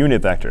a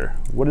unit vector.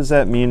 What does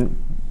that mean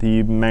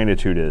the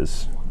magnitude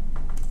is?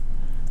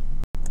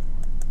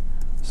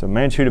 So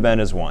magnitude of n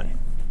is 1.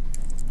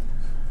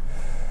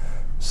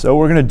 So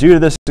we're going to do to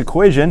this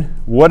equation,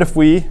 what if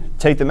we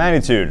take the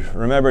magnitude?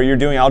 Remember, you're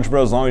doing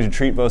algebra as long as you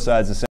treat both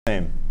sides the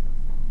same.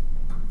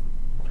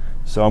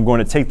 So I'm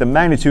going to take the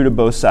magnitude of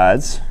both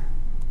sides.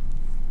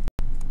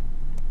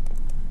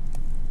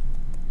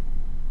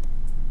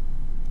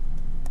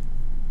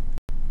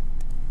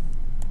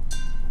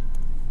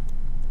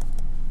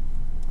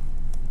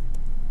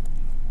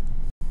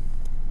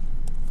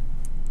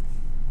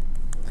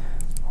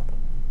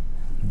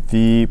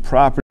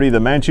 The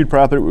magnitude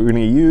property we're going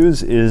to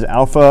use is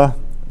alpha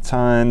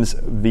times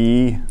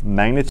v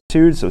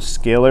magnitude, so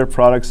scalar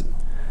products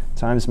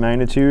times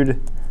magnitude.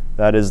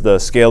 That is the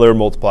scalar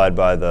multiplied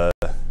by the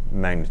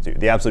magnitude,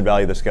 the absolute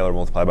value of the scalar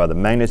multiplied by the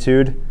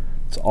magnitude.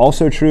 It's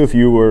also true if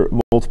you were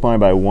multiplying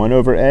by 1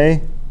 over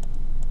a,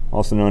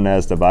 also known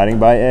as dividing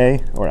by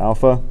a, or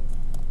alpha.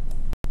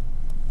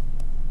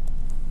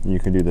 You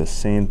can do the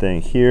same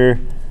thing here.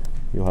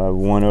 You'll have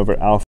 1 over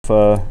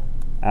alpha,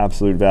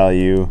 absolute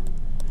value,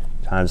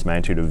 times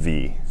magnitude of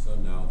v. So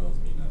now those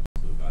mean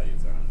absolute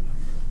values are on a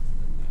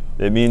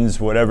number. It means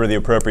whatever the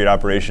appropriate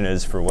operation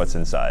is for what's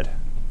inside.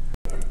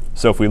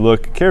 So if we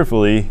look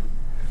carefully,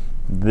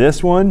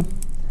 this one,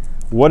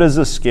 what is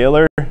a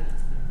scalar?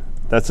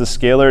 That's a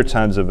scalar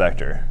times a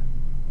vector.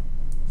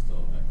 Still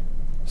a vector.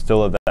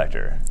 Still a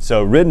vector.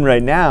 So written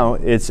right now,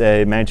 it's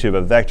a magnitude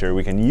of a vector.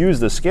 We can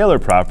use the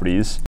scalar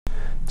properties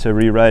to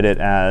rewrite it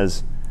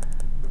as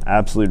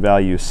absolute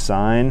value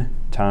sine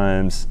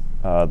times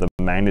the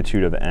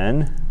magnitude of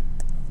n,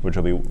 which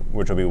will be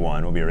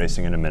 1. We'll be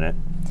erasing in a minute.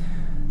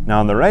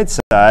 Now on the right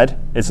side,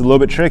 it's a little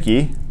bit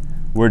tricky.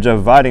 We're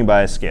dividing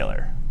by a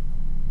scalar.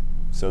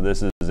 So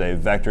this is a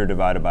vector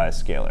divided by a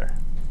scalar.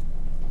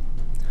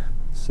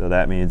 So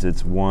that means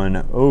it's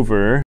 1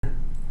 over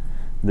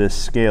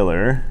this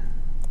scalar.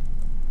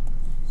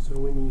 So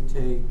when you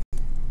take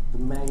the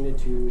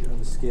magnitude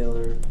of a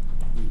scalar,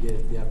 you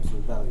get the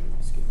absolute value of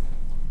the scalar.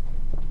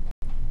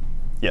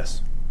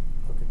 Yes.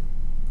 Okay.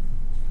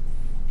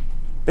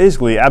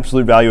 Basically,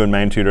 absolute value and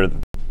magnitude are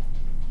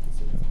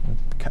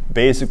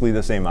basically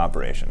the same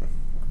operation.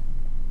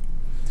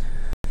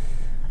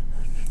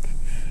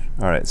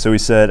 All right, so we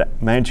said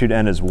magnitude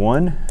n is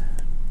 1.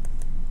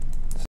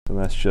 So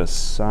that's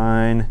just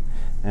sine.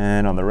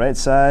 And on the right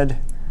side,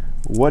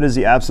 what is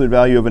the absolute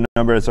value of a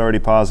number that's already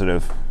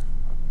positive?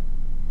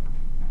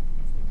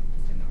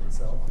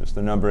 Just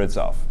the number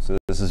itself. So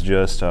this is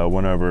just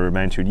 1 over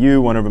magnitude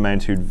u, 1 over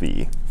magnitude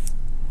v.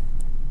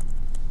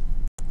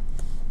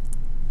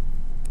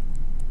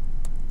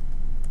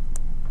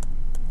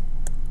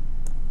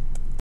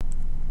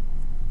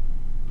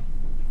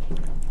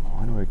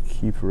 Why do I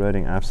keep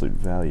writing absolute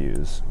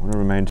values? 1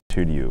 over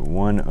magnitude u,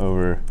 1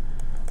 over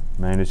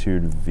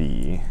magnitude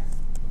v.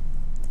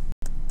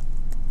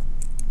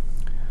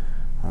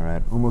 All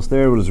right, almost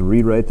there. We'll just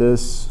rewrite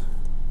this.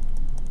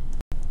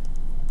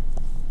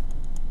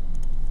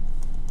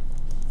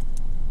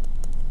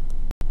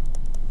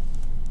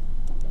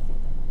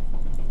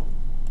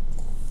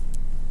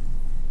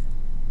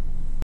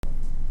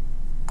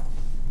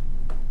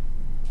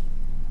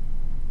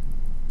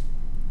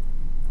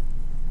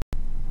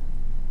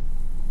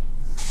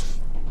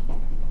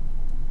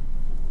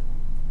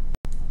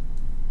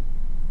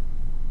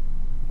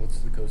 What's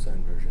the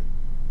cosine version?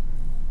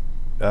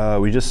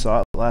 We just saw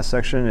it last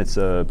section. It's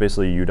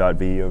basically u dot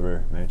v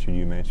over magnitude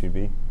u, magnitude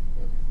v.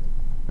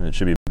 And it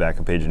should be back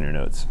a page in your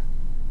notes.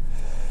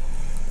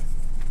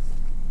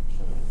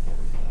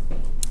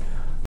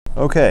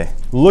 Okay,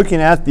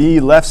 looking at the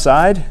left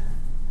side,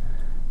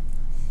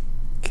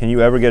 can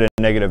you ever get a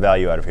negative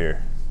value out of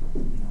here?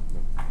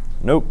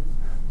 Nope.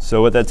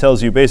 So what that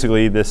tells you,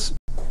 basically, this,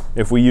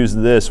 if we use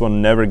this, we'll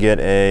never get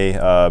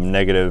a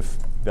negative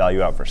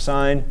value out for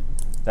sine.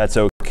 That's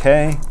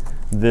okay.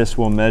 This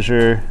will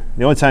measure,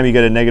 the only time you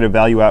get a negative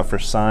value out for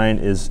sine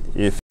is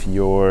if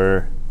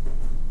you're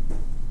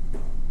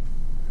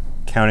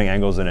counting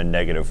angles in a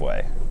negative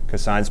way,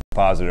 because sine's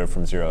positive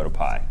from 0 to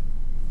pi.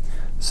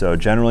 So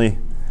generally,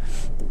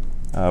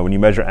 when you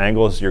measure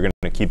angles, you're going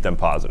to keep them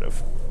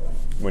positive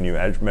when you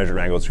measure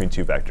angles between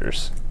two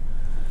vectors.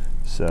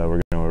 So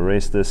we're going to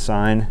erase this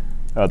sine,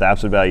 the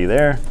absolute value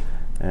there,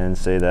 and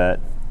say that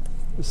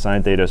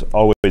sine theta is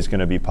always going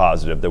to be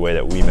positive the way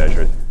that we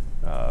measure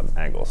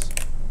angles.